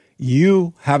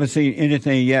 You haven't seen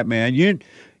anything yet, man.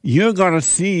 You're going to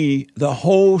see the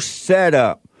whole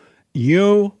setup.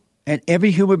 You and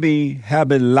every human being have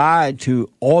been lied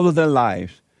to all of their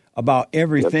lives about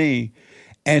everything. Yep.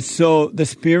 And so the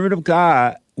Spirit of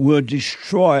God will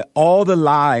destroy all the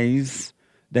lies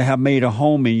that have made a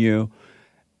home in you,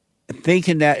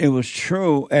 thinking that it was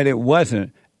true and it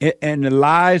wasn't. And the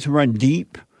lies run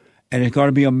deep, and it's going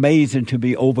to be amazing to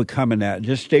be overcoming that.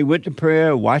 Just stay with the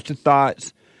prayer, watch the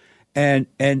thoughts, and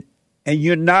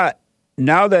you're not,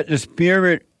 now that the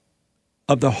spirit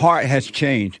of the heart has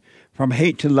changed from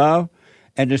hate to love,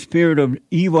 and the spirit of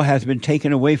evil has been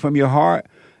taken away from your heart,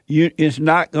 it's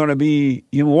not going to be,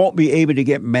 you won't be able to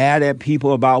get mad at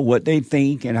people about what they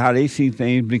think and how they see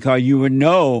things, because you would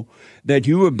know that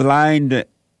you were blind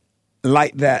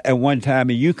like that at one time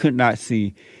and you could not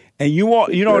see. And you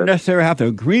don't necessarily have to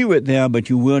agree with them, but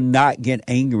you will not get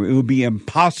angry. It will be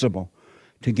impossible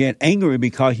to get angry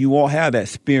because you won't have that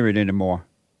spirit anymore.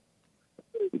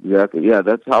 Exactly. Yeah,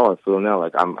 that's how I feel now.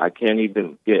 Like I can't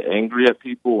even get angry at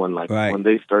people, and when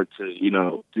they start to,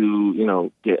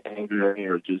 get angry at me,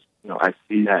 or just, I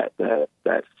see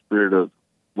that spirit of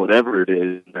whatever it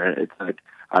is. It's like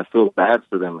I feel bad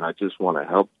for them, and I just want to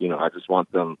help. I just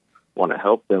want to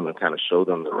help them and kind of show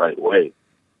them the right way.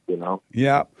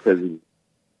 Yeah.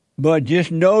 But just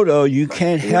know, though, you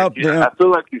can't help them. I feel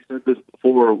like you said this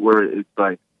before, where it's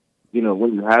like,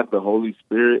 when you have the Holy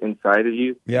Spirit inside of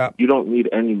you, you don't need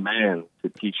any man to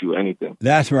teach you anything.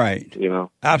 That's right.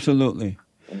 Absolutely.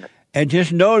 And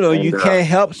just know, though, you can't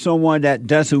help someone that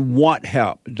doesn't want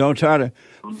help. Don't try to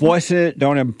force it.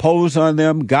 Don't impose on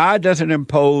them. God doesn't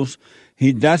impose.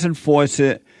 He doesn't force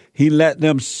it. He let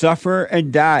them suffer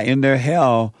and die in their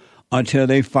hell until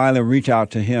they finally reach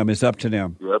out to Him. It's up to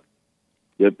them.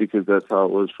 Yep, because that's how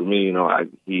it was for me.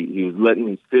 He was letting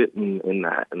me sit in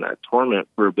that torment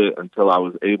for a bit until I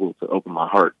was able to open my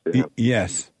heart to Him.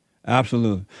 Yes,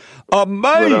 absolutely,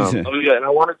 amazing. And I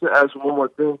wanted to ask one more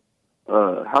thing.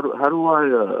 Where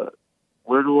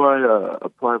do I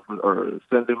apply for or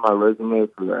send in my resume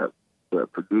for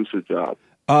that producer job?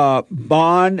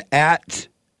 Bond at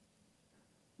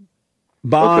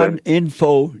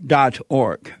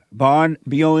bondinfo.org. Bond,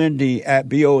 B-O-N-D, at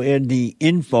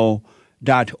bondinfo.org.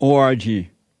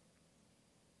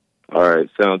 All right,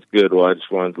 sounds good. Well, I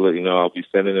just wanted to let you know I'll be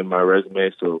sending in my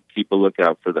resume, so keep a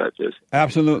lookout for that, Jesse.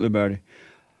 Absolutely, buddy.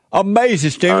 Amazing.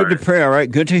 Stay with the prayer, all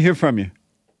right? Good to hear from you.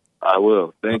 I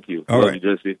will. Thank you. Love you,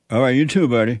 Jesse. All right, you too,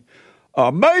 buddy.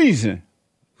 Amazing.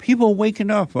 People waking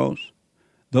up, folks.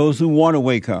 Those who want to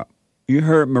wake up. You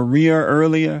heard Maria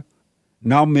earlier,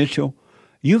 now Mitchell.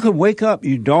 You can wake up.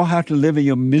 You don't have to live in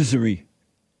your misery.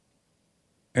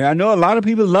 And I know a lot of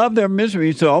people love their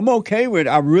misery, so I'm okay with it.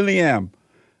 I really am.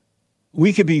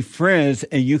 We could be friends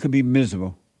and you could be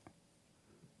miserable.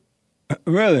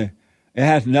 Really. It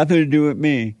has nothing to do with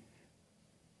me.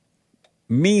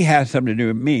 Me has something to do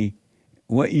with me.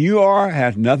 What you are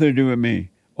has nothing to do with me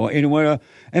or anyone else.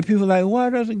 And people are like, why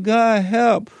doesn't God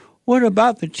help? What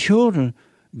about the children?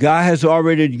 God has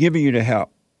already given you the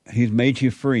help. He's made you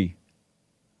free.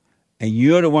 And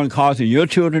you're the one causing your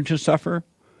children to suffer.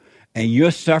 And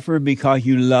you're suffering because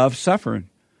you love suffering.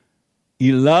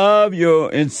 You love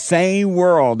your insane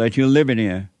world that you're living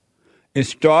in. It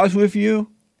starts with you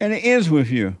and it ends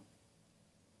with you.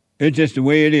 It's just the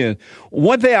way it is.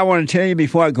 One thing I want to tell you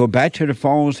before I go back to the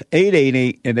phones,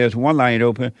 888, and there's one line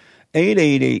open,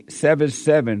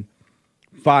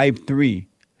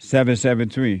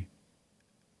 888-7753-773.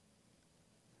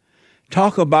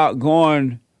 Talk about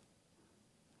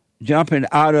jumping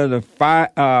out of the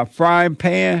frying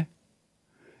pan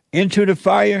into the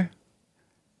fire.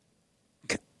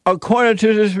 According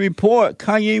to this report,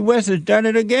 Kanye West has done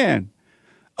it again.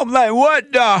 I'm like,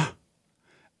 what the?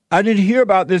 I didn't hear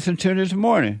about this until this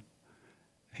morning.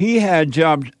 He had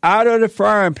jumped out of the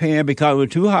frying pan because it was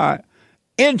too hot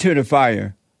into the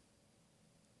fire.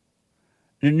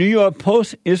 The New York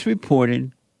Post is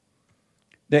reporting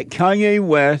that Kanye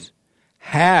West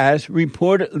has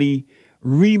reportedly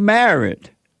remarried.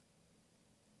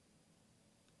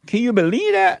 Can you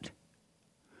believe that?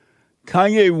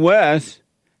 Kanye West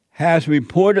has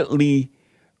reportedly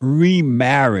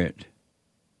remarried.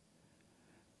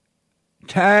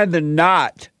 Tied the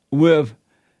knot with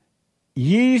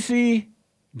Yeezy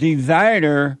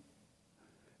designer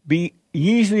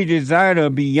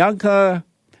Bianca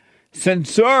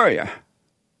Sensoria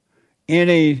in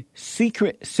a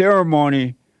secret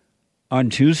ceremony on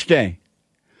Tuesday.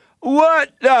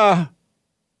 What the?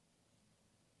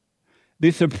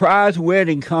 The surprise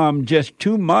wedding comes just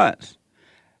 2 months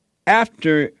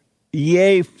after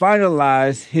Ye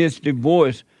finalized his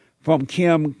divorce from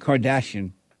Kim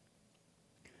Kardashian.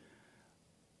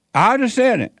 I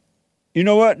understand it. You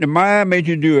know what? The mind made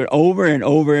you do it over and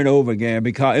over and over again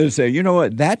because it'll say, you know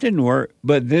what? That didn't work,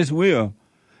 but this will.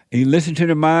 And you listen to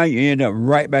the mind, you end up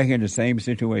right back in the same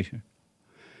situation.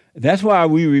 That's why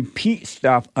we repeat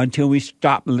stuff until we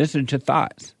stop listening to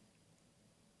thoughts.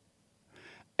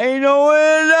 Ain't no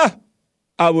way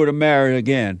I would have married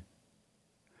again.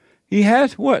 He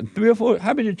has what? 3 or 4?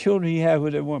 How many children he have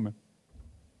with that woman?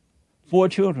 4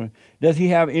 children. Does he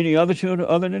have any other children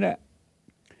other than that?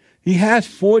 He has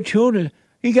 4 children.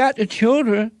 He got the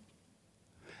children.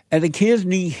 And the kids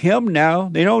need him now.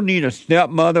 They don't need a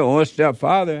stepmother or a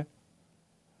stepfather.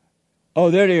 Oh,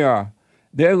 there they are.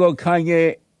 There go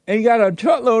Kanye. And he got a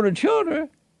truckload of children.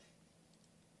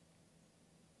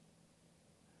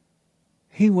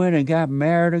 He went and got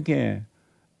married again.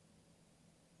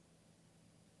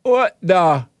 What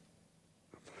the?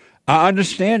 I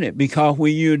understand it because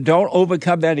when you don't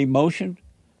overcome that emotion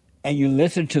and you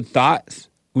listen to thoughts,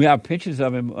 we have pictures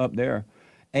of him up there,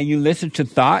 and you listen to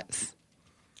thoughts,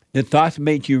 the thoughts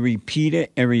make you repeat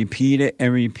it and repeat it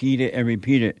and repeat it and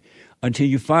repeat it until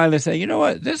you finally say, you know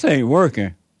what, this ain't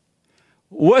working.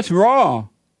 What's wrong?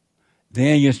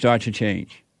 Then you start to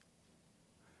change.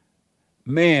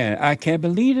 Man, I can't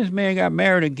believe this man got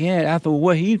married again after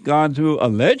what he's gone through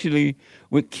allegedly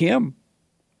with Kim.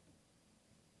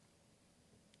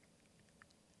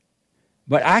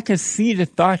 But I can see the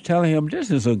thoughts telling him, this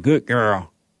is a good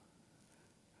girl.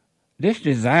 This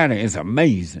designer is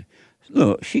amazing.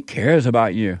 Look, she cares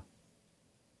about you.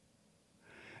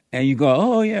 And you go,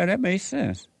 oh, yeah, that makes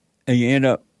sense. And you end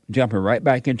up jumping right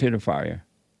back into the fire.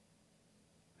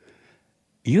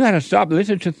 You got to stop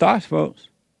listening to thoughts, folks.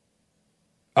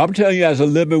 I'm telling you as a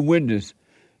living witness,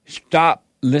 stop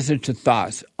listening to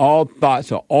thoughts. All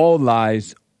thoughts are all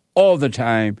lies all the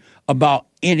time about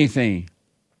anything.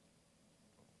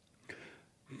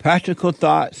 Practical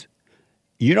thoughts,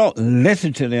 you don't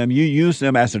listen to them. You use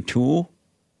them as a tool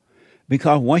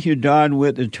because once you're done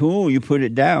with the tool, you put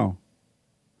it down.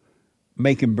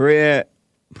 Making bread,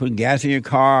 putting gas in your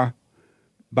car,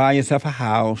 buy yourself a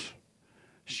house,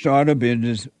 start a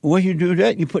business. When you do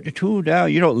that, you put the tool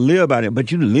down. You don't live by it,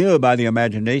 but you live by the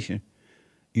imagination.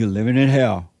 You're living in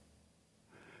hell.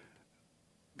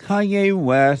 Kanye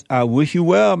West, I wish you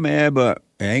well, man, but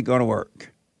it ain't going to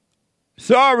work.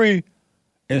 Sorry,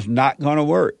 it's not going to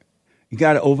work. You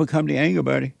got to overcome the anger,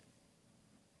 buddy.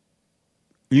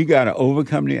 You got to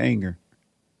overcome the anger.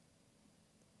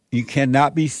 You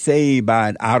cannot be saved by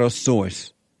an outer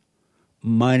source.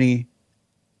 Money,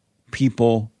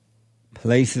 people,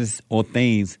 places, or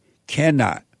things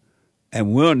cannot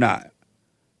and will not.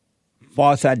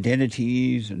 False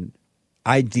identities and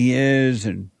ideas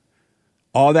and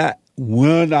all that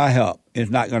will not help. It's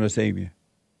not going to save you.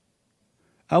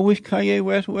 I wish Kanye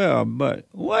West well, but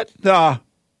what the?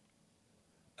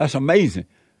 That's amazing.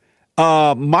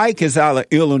 Mike is out of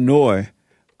Illinois.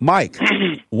 Mike,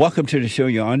 welcome to the show.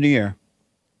 You're on the air.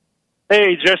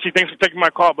 Hey, Jesse, thanks for taking my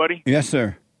call, buddy. Yes,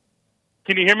 sir.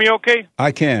 Can you hear me okay?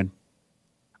 I can.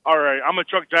 All right. I'm a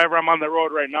truck driver. I'm on the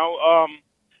road right now.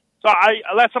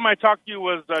 Last time I talked to you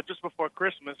was just before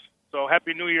Christmas. So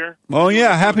Happy New Year. Oh,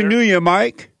 yeah. Happy New Year,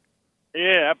 Mike.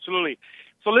 Yeah, absolutely.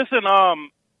 So listen, I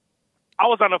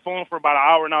was on the phone for about an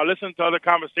hour now, listening to other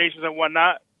conversations and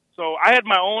whatnot. So I had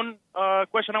my own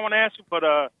question I want to ask you, but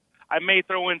I may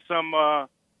throw in some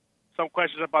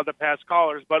questions about the past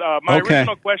callers. But my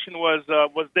original question was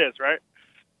this, right?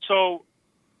 So,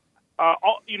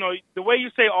 the way you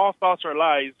say all thoughts are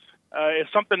lies is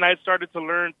something I started to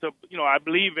learn to, I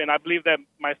believe in. I believe that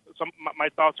my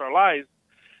thoughts are lies.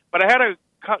 But I had a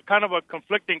kind of a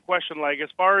conflicting question, like as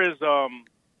far as,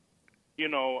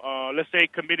 let's say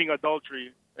committing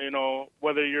adultery,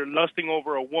 whether you're lusting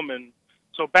over a woman.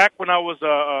 So back when I was,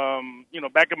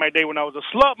 back in my day when I was a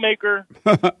slut maker,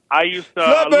 I used to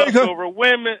lust over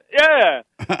women. Yeah.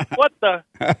 What the?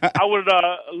 I would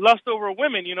lust over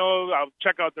women, I would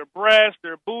check out their breasts,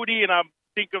 their booty, and I'd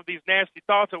think of these nasty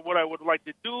thoughts of what I would like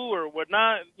to do or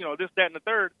whatnot, this, that, and the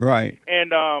third. Right.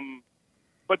 And,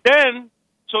 but then,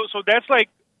 so that's like,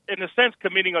 in a sense,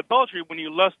 committing adultery when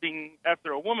you're lusting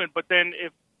after a woman. But then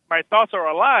if my thoughts are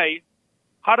a lie,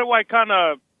 how do I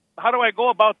go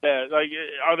about that? Like,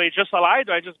 are they just a lie?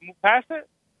 Do I just move past it?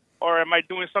 Or am I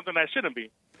doing something I shouldn't be?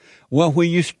 Well, when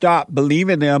you stop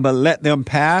believing them but let them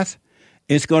pass,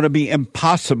 it's going to be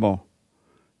impossible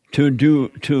to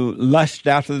lust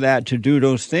after that, to do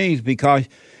those things, because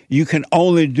you can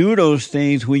only do those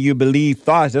things when you believe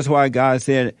thoughts. That's why God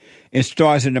said it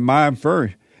starts in the mind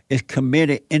first. It's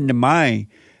committed in the mind.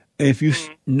 if you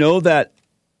know that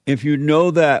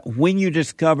when you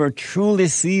truly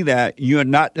see that you're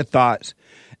not the thoughts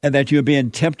and that you're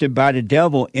being tempted by the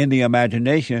devil in the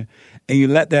imagination, and you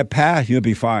let that pass, you'll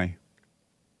be fine.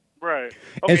 Right.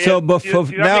 And so, but for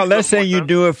now, let's say you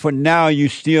do it for now, you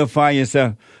still find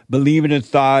yourself believing in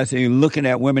thoughts and you're looking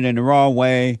at women in the wrong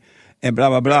way and blah,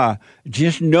 blah, blah.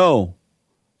 Just know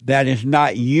that it's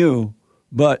not you,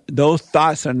 but those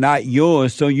thoughts are not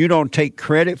yours, so you don't take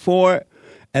credit for it,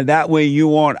 and that way you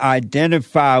won't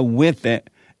identify with it,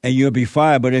 and you'll be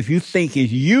fine. But if you think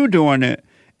it's you doing it,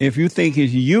 if you think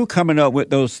it's you coming up with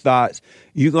those thoughts,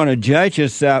 you're going to judge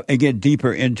yourself and get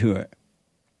deeper into it.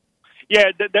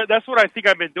 Yeah, that's what I think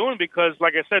I've been doing because,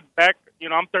 like I said, back,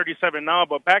 I'm 37 now,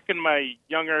 but back in my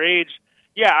younger age,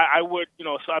 yeah, I would,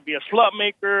 so I'd be a slut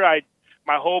maker.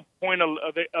 My whole point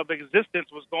of existence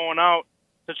was going out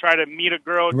to try to meet a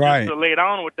girl right. just to lay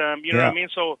down with them. You know what I mean?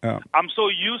 So I'm so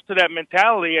used to that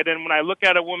mentality, and then when I look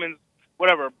at a woman's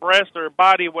breast or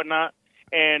body, whatnot,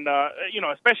 and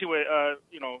especially with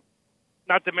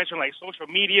not to mention like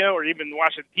social media or even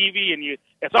watching TV, and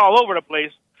it's all over the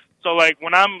place. So like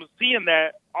when I'm seeing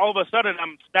that, all of a sudden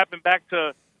I'm snapping back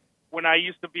to when I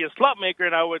used to be a slut maker,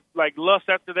 and I would like lust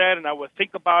after that, and I would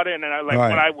think about it, and then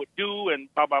what I would do, and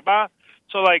blah blah blah.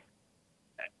 So like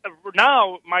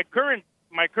now my current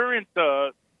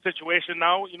situation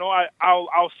now,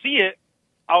 I'll see it,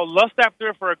 I'll lust after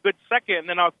it for a good second, and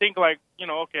then I'll think like,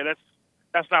 okay,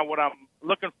 that's not what I'm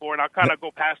looking for, and I'll kind of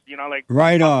go past,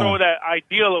 right on. Throw that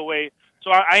ideal away. So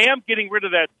I am getting rid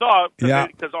of that thought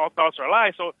because all thoughts are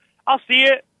lies. So I'll see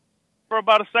it for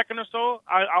about a second or so.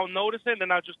 I'll notice it, and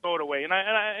then I'll just throw it away, and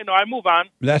I move on.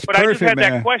 That's but perfect, I just had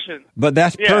man. that question. But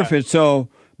that's perfect. So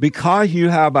because you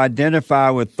have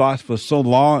identified with thoughts for so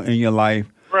long in your life,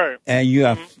 right, and you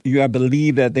have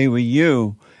believed that they were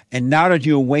you, and now that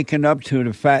you're waking up to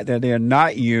the fact that they're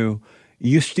not you,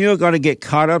 you're still going to get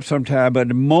caught up sometime. But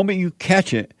the moment you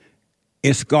catch it,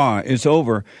 it's gone. It's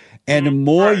over. And the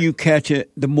more you catch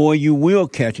it, the more you will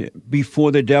catch it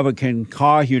before the devil can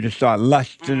cause you to start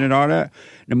lusting and all that.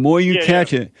 The more you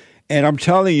catch it, and I'm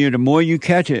telling you, the more you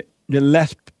catch it, the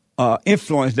less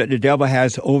influence that the devil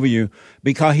has over you,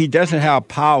 because he doesn't have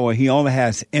power. He only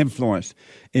has influence.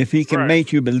 If he can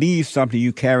make you believe something,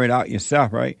 you carry it out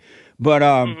yourself, right? But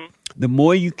the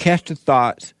more you catch the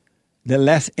thoughts, the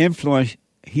less influence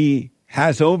he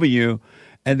has over you,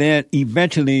 and then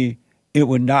eventually it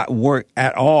would not work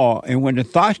at all. And when the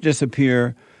thoughts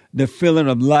disappear, the feeling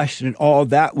of lust and all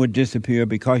that would disappear,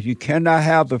 because you cannot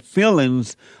have the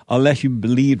feelings unless you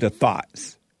believe the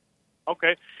thoughts.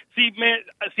 Okay. See, man,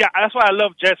 that's why I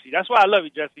love Jesse. That's why I love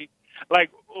you, Jesse.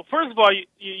 Like, well, first of all,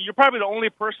 you're probably the only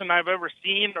person I've ever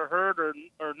seen or heard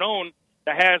or known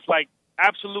that has, like,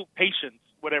 absolute patience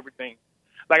with everything.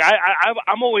 Like,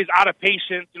 I'm always out of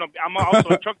patience. I'm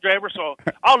also a truck driver, so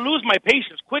I'll lose my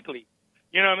patience quickly.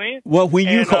 You know what I mean? Well,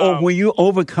 when you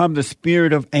overcome the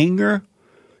spirit of anger,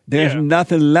 there's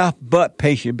nothing left but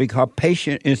patience, because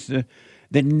patience is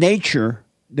the nature,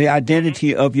 the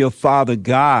identity of your Father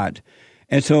God.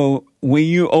 And so when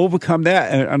you overcome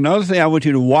that, another thing I want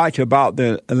you to watch about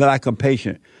the lack of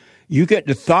patience, you get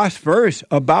the thoughts first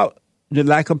about the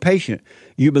lack of patience.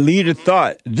 You believe the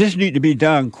thought, this needs to be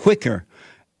done quicker.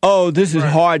 Oh, this is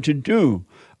hard to do.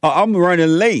 I'm running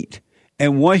late.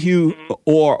 And once you,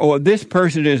 or this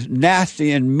person is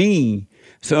nasty and mean,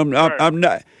 so I'm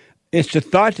not, it's the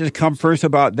thoughts that come first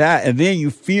about that, and then you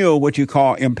feel what you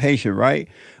call impatient, right?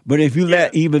 But if you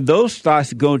let even those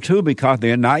thoughts go too, because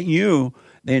they're not you,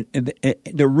 then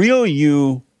the real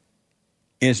you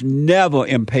is never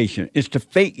impatient. It's the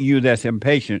fake you that's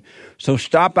impatient. So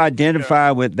stop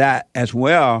identifying with that as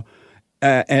well.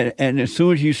 And as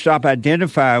soon as you stop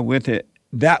identifying with it,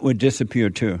 that would disappear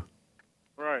too.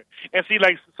 Right. And see,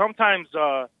 like sometimes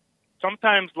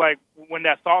like when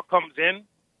that thought comes in,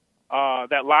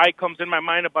 that lie comes in my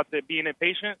mind about being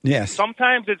impatient. Yes.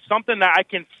 Sometimes it's something that I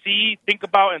can see, think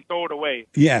about, and throw it away.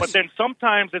 Yes. But then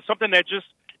sometimes it's something that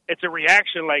it's a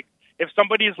reaction. Like if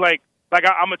somebody's like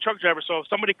I'm a truck driver, so if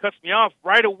somebody cuts me off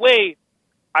right away,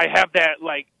 I have that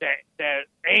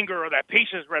anger or that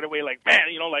patience right away. Like, man,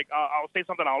 I'll say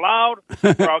something out loud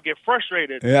or I'll get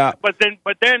frustrated. Yeah. But then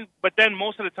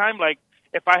most of the time, like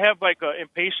if I have like an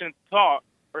impatient thought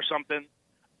or something,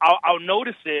 I'll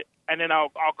notice it. And then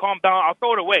I'll calm down. I'll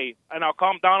throw it away, and I'll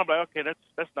calm down. I'm like, okay,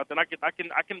 that's nothing.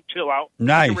 I can chill out.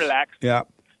 Nice. I can relax. Yeah.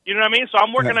 You know what I mean? So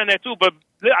I'm working on that too. But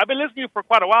I've been listening to you for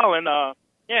quite a while, and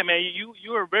yeah, man,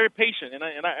 you are very patient, and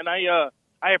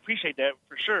I appreciate that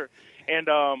for sure. And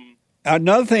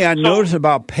another thing I noticed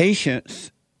about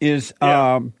patience is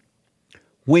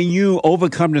when you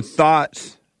overcome the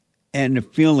thoughts and the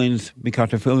feelings,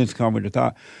 because the feelings come with the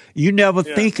thought. You never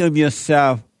think of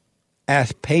yourself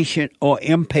as patient or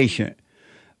impatient.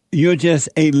 You're just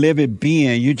a living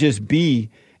being. You just be,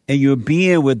 and you're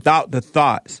being without the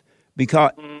thoughts.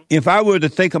 Because if I were to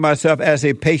think of myself as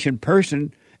a patient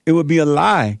person, it would be a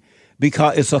lie,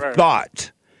 because it's a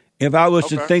thought. If I was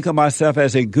to think of myself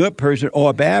as a good person or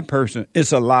a bad person,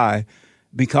 it's a lie,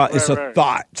 because it's a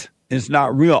thought. It's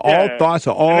not real. All thoughts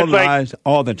are all lies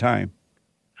all the time.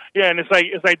 Yeah, and it's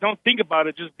like don't think about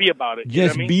it, just be about it.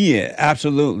 Just be it.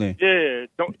 Absolutely. Yeah,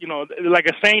 don't like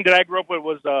a saying that I grew up with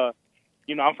was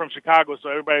I'm from Chicago, so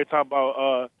everybody talk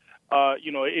about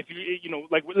if you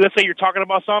like, let's say you're talking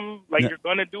about something like you're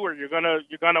gonna do or you're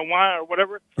gonna want or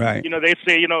whatever. Right. They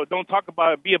say don't talk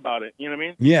about it, be about it. You know what I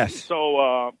mean? Yes.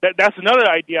 So that's another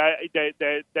idea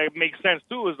that makes sense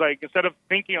too. Is like, instead of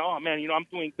thinking, oh man, I'm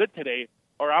doing good today,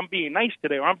 or I'm being nice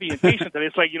today, or I'm being patient today,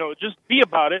 it's like just be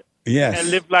about it. Yes. And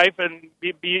live life and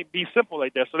be simple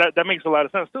like that. So that makes a lot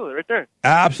of sense too, right there.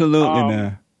 Absolutely,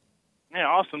 man. Yeah,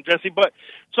 awesome, Jesse. But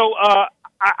so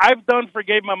I've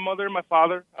forgave my mother and my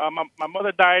father. My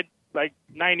mother died like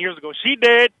 9 years ago. She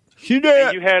did.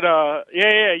 And you had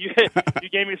you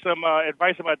gave me some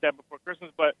advice about that before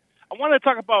Christmas. But I want to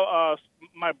talk about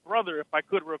my brother, if I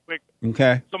could, real quick.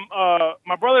 Okay. So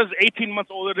my brother is 18 months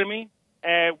older than me,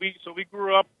 and we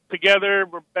grew up together.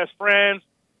 We're best friends.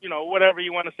 Whatever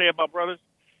you want to say about brothers.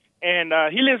 And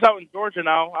he lives out in Georgia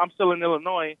now. I'm still in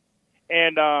Illinois.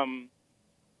 And I'm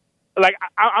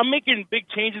making big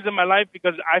changes in my life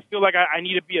because I feel like I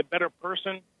need to be a better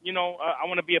person. I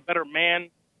want to be a better man.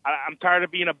 I'm tired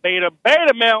of being a beta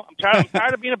male. I'm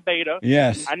tired of being a beta.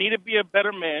 Yes. I need to be a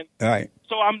better man. Right.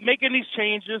 So I'm making these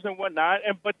changes and whatnot.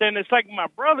 But then it's like my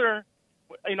brother,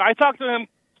 I talk to him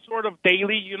sort of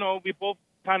daily. We both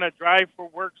kind of drive for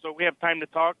work, so we have time to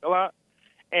talk a lot.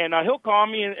 And he'll call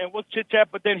me and we'll chit chat.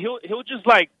 But then he'll just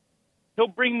he'll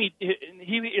bring me.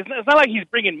 It's not like he's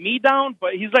bringing me down,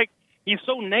 but he's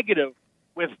so negative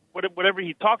with whatever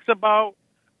he talks about,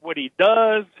 what he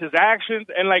does, his actions,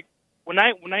 and when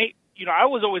I I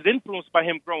was always influenced by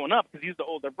him growing up because he's the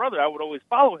older brother. I would always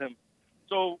follow him.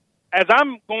 So as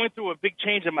I'm going through a big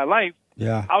change in my life,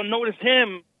 I'll notice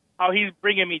him how he's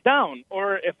bringing me down,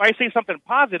 or if I say something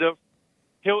positive,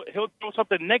 he'll throw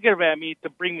something negative at me to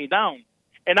bring me down.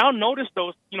 And I'll notice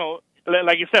those,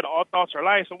 like you said, all thoughts are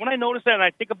lies. So when I notice that and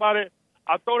I think about it,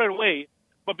 I'll throw it away.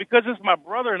 But because it's my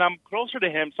brother and I'm closer to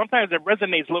him, sometimes it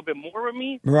resonates a little bit more with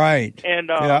me. Right. And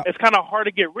it's kind of hard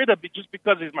to get rid of it just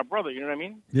because he's my brother. You know what I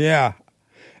mean? Yeah.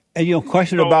 And your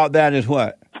question about that is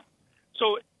what?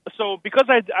 So because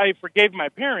I forgave my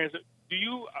parents,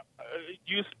 do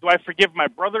I forgive my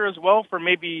brother as well for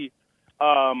maybe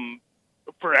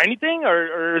for anything,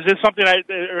 or is this something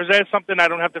or is that something I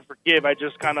don't have to forgive? I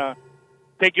just kind of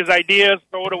take his ideas,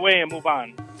 throw it away, and move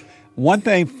on. One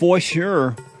thing for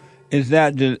sure is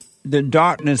that the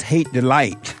darkness hate the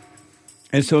light.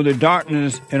 And so the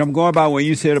darkness, and I'm going by what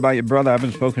you said about your brother, I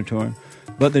haven't spoken to him,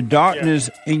 but the darkness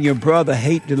in your brother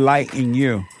hate the light in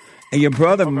you. And your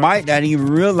brother might not even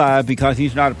realize, because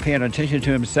he's not paying attention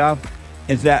to himself,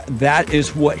 is that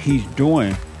is what he's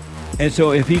doing. And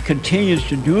so if he continues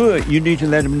to do it, you need to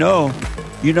let him know,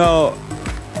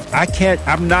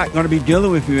 I'm not going to be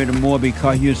dealing with you anymore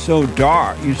because you're so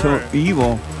dark, you're so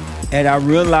evil. And I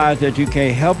realize that you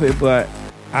can't help it, but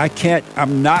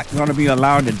I'm not going to be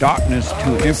allowing the darkness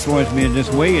to influence me in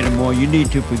this way anymore. You need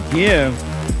to forgive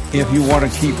if you want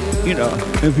to keep,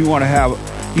 if you want to have,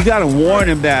 you got to warn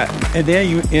him that. And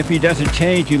then if he doesn't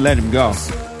change, you let him go.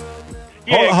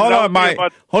 Yeah, hold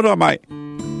on, Mike.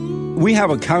 We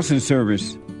have a counseling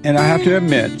service, and I have to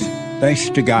admit, thanks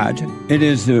to God, it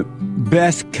is the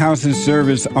best counseling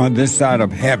service on this side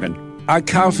of heaven. I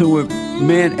counsel with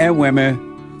men and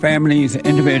women, families,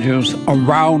 individuals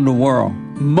around the world.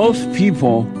 Most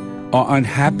people are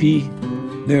unhappy,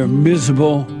 they're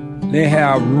miserable, they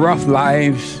have rough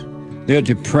lives, they're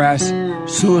depressed,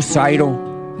 suicidal,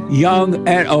 young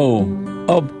and old,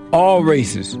 of all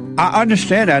races. I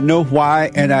understand, I know why,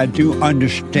 and I do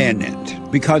understand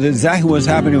it. Because exactly what's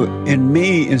happening in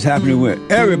me is happening with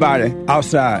everybody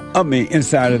outside of me,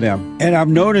 inside of them. And I've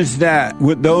noticed that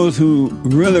with those who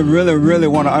really, really, really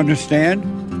want to understand,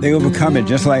 they overcome it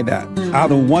just like that,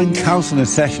 out of one counseling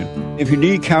session. If you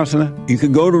need counseling, you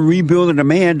can go to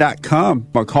rebuildingaman.com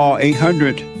or call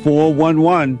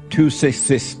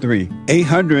 800-411-2663.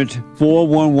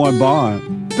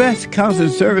 800-411-BOND. Best counseling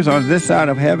service on this side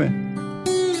of heaven.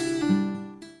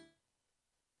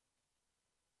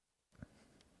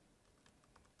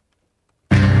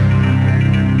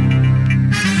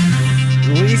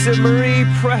 Lisa Marie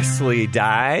Presley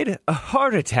died, a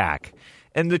heart attack.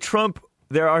 And the Trump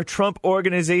there are Trump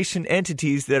Organization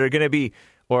entities that are going to be,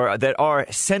 or that are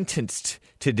sentenced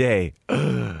today.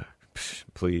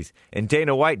 Please. And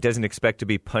Dana White doesn't expect to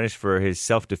be punished for his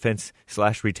self-defense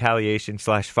 / retaliation /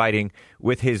 fighting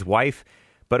with his wife.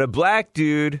 But a black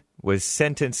dude was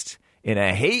sentenced in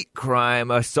a hate crime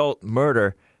assault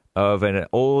murder of an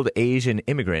old Asian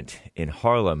immigrant in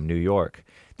Harlem, New York.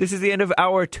 This is the end of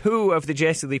hour 2 of the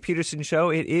Jesse Lee Peterson Show.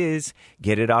 It is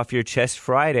Get It Off Your Chest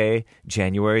Friday,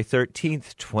 January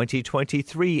 13th,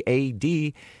 2023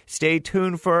 AD. Stay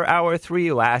tuned for hour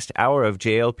 3, last hour of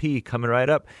JLP coming right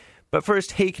up. But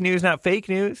first, Hake News, not fake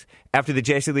news. After the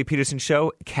Jesse Lee Peterson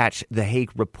Show, catch the Hake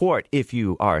Report if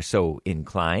you are so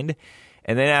inclined.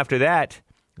 And then after that,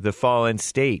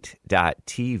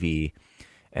 thefallenstate.tv.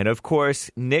 And of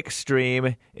course, Nick's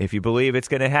stream. If you believe it's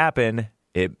going to happen,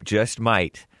 it just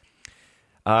might.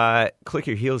 Click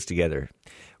your heels together.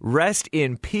 Rest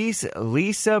in peace,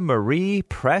 Lisa Marie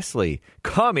Presley.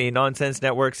 Coming Nonsense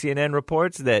Network CNN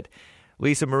reports that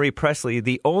Lisa Marie Presley,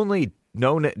 the only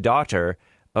known daughter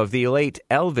of the late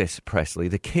Elvis Presley,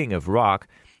 the king of rock,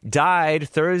 died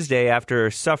Thursday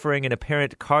after suffering an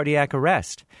apparent cardiac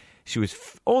arrest. She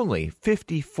was only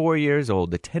 54 years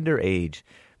old, the tender age.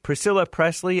 Priscilla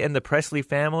Presley and the Presley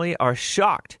family are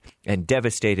shocked and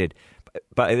devastated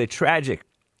by the tragic,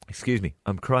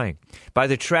 by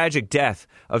the tragic death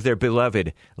of their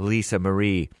beloved Lisa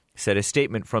Marie, said a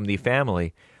statement from the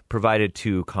family provided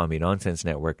to Commie Nonsense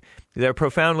Network. They're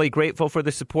profoundly grateful for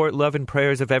the support, love, and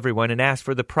prayers of everyone and ask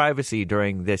for the privacy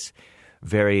during this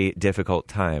very difficult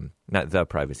time. Not the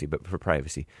privacy, but for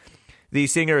privacy. The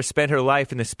singer spent her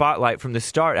life in the spotlight from the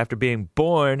start after being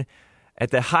born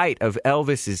at the height of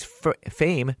Elvis's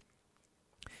fame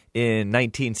in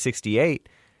 1968.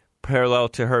 Parallel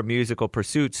to her musical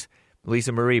pursuits,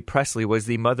 Lisa Marie Presley was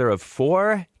the mother of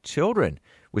 4 children,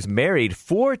 was married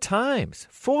 4 times,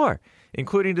 4,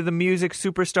 including to the music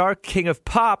superstar, king of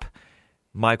pop,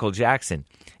 Michael Jackson,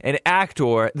 and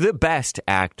actor, the best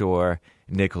actor,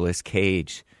 Nicolas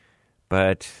Cage.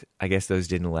 But I guess those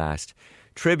didn't last.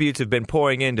 Tributes have been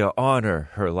pouring in to honor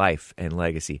her life and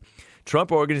legacy.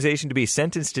 Trump Organization to be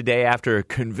sentenced today after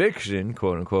conviction,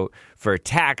 quote-unquote, for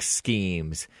tax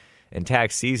schemes. And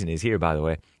tax season is here, by the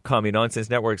way. Commie Nonsense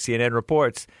Network CNN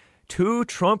reports 2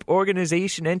 Trump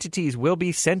Organization entities will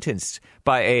be sentenced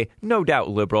by a, no doubt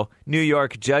liberal, New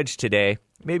York judge today.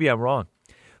 Maybe I'm wrong.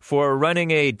 For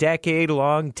running a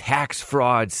decade-long tax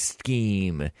fraud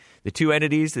scheme. The 2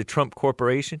 entities, the Trump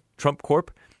Corporation, Trump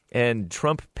Corp, and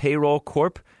Trump Payroll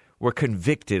Corp, were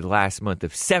convicted last month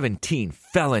of 17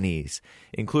 felonies,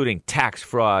 including tax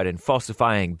fraud and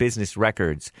falsifying business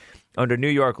records. Under New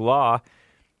York law,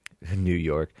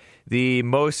 the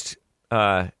most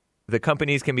the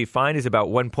companies can be fined is about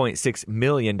 $1.6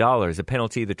 million, a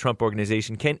penalty the Trump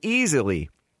Organization can easily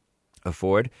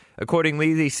afford.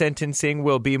 Accordingly, the sentencing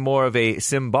will be more of a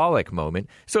symbolic moment,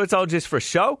 so it's all just for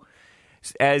show,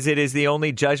 as it is the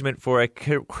only judgment for a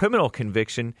criminal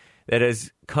conviction that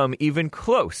has come even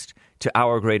close to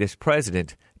our greatest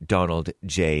president, Donald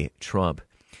J. Trump.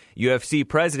 UFC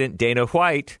president Dana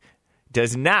White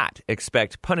does not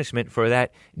expect punishment for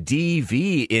that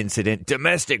DV incident,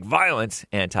 domestic violence,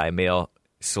 anti-male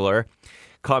slur.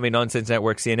 Commie Nonsense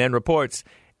Network CNN reports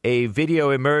a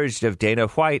video emerged of Dana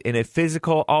White in a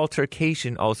physical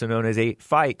altercation, also known as a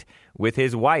fight, with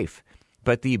his wife.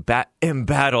 But the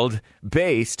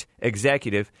embattled-based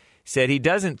executive said he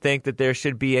doesn't think that there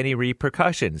should be any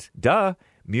repercussions. Duh.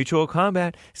 Mutual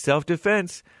combat,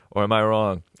 self-defense. Or am I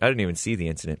wrong? I didn't even see the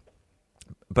incident.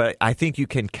 But I think you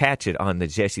can catch it on the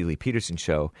Jesse Lee Peterson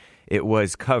Show. It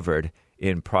was covered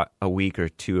in a week or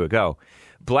 2 ago.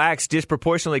 Blacks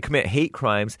disproportionately commit hate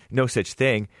crimes. No such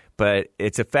thing, but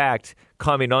it's a fact.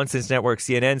 Commie Nonsense Network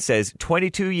CNN says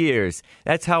 22 years.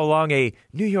 That's how long a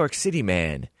New York City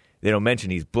man, they don't mention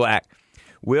he's black,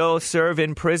 will serve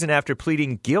in prison after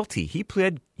pleading guilty. He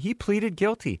pleaded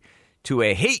guilty to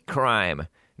a hate crime,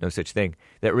 no such thing,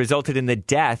 that resulted in the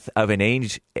death of an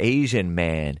Asian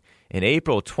man. In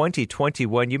April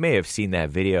 2021, you may have seen that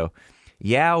video,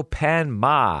 Yao Pan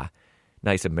Ma,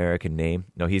 nice American name,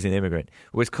 no, he's an immigrant,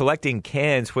 was collecting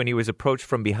cans when he was approached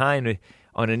from behind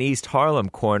on an East Harlem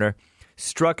corner,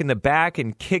 struck in the back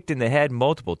and kicked in the head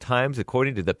multiple times,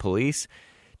 according to the police.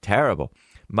 Terrible.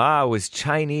 Ma was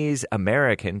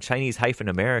Chinese-American.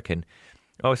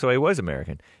 Oh, so he was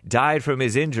American. Died from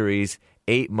his injuries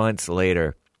 8 months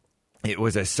later. It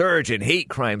was a surge in hate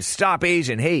crimes. Stop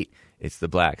Asian hate. It's the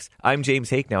blacks. I'm James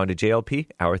Hake, now into JLP,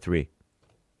 Hour 3.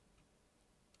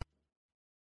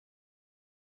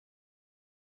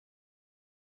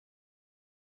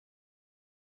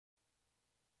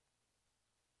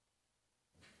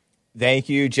 Thank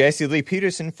you, Jesse Lee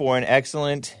Peterson, for an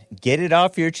excellent Get It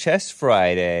Off Your Chest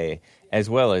Friday, as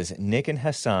well as Nick and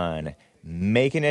Hassan making it